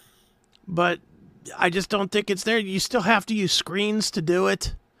 Yeah. But I just don't think it's there. You still have to use screens to do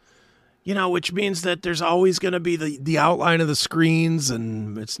it, which means that there's always going to be the outline of the screens,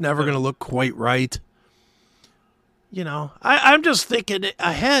 and it's never going to look quite right. I'm just thinking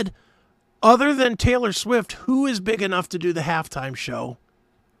ahead. Other than Taylor Swift, who is big enough to do the halftime show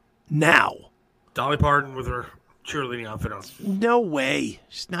now? Dolly Parton with her cheerleading outfit on. No way.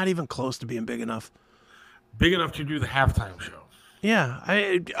 She's not even close to being big enough. Big enough to do the halftime show. Yeah.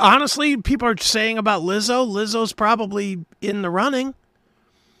 Honestly, people are saying about Lizzo. Lizzo's probably in the running.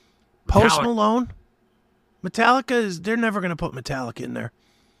 Post Malone. Metallica they're never going to put Metallica in there.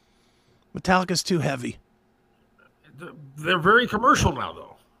 Metallica's too heavy. They're very commercial now,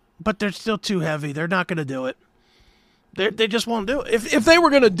 though. But they're still too heavy. They're not going to do it. They just won't do it. If they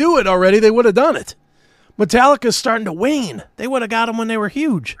were going to do it already, they would have done it. Metallica's starting to wane. They would have got them when they were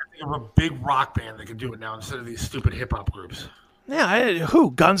huge. I think of a big rock band that could do it now instead of these stupid hip-hop groups. Yeah,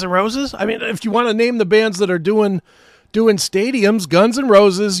 who? Guns N' Roses? I mean, if you want to name the bands that are doing stadiums, Guns N'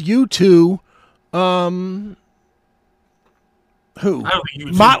 Roses, U2, who?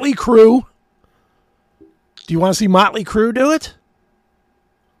 Motley Crue. Do you want to see Motley Crue do it?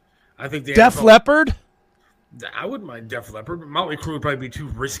 I think Def Leppard. I wouldn't mind Def Leppard, but Motley Crue would probably be too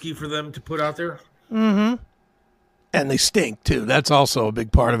risky for them to put out there. Mm-hmm. And they stink too. That's also a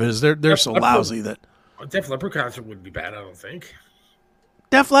big part of it. Is they're so lousy that a Def Leppard concert wouldn't be bad. I don't think.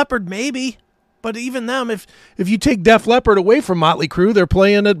 Def Leppard maybe, but even them, if you take Def Leppard away from Motley Crue, they're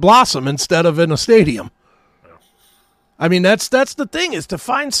playing at Blossom instead of in a stadium. Yeah. I mean, that's the thing, is to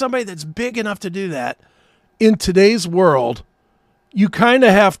find somebody that's big enough to do that. In today's world, you kind of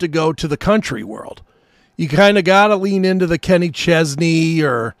have to go to the country world. You kind of got to lean into the Kenny Chesney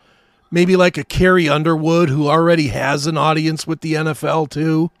or maybe like a Carrie Underwood who already has an audience with the NFL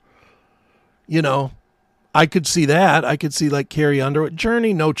too. I could see that. I could see like Carrie Underwood.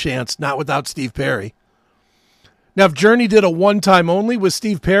 Journey, no chance. Not without Steve Perry. Now, if Journey did a one-time only with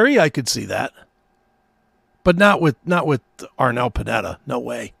Steve Perry, I could see that. But not with Arnel Pineda. No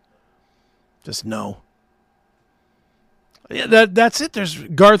way. Just no. Yeah, that's it. There's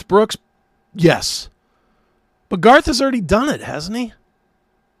Garth Brooks. Yes. But Garth has already done it, hasn't he?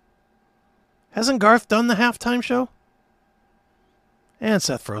 Hasn't Garth done the halftime show? And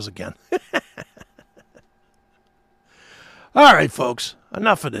Seth froze again. All right, folks.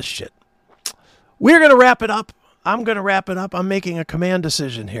 Enough of this shit. We're going to wrap it up. I'm going to wrap it up. I'm making a command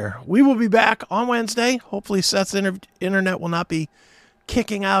decision here. We will be back on Wednesday. Hopefully Seth's internet will not be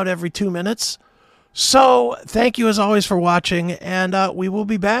kicking out every 2 minutes. So thank you as always for watching, and we will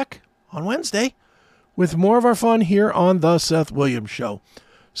be back on Wednesday with more of our fun here on the Seth Williams Show.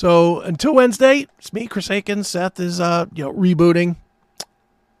 So until Wednesday, it's me, Chris Aiken. Seth is rebooting.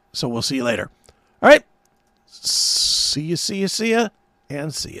 So we'll see you later. All right. See ya,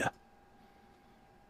 and see ya.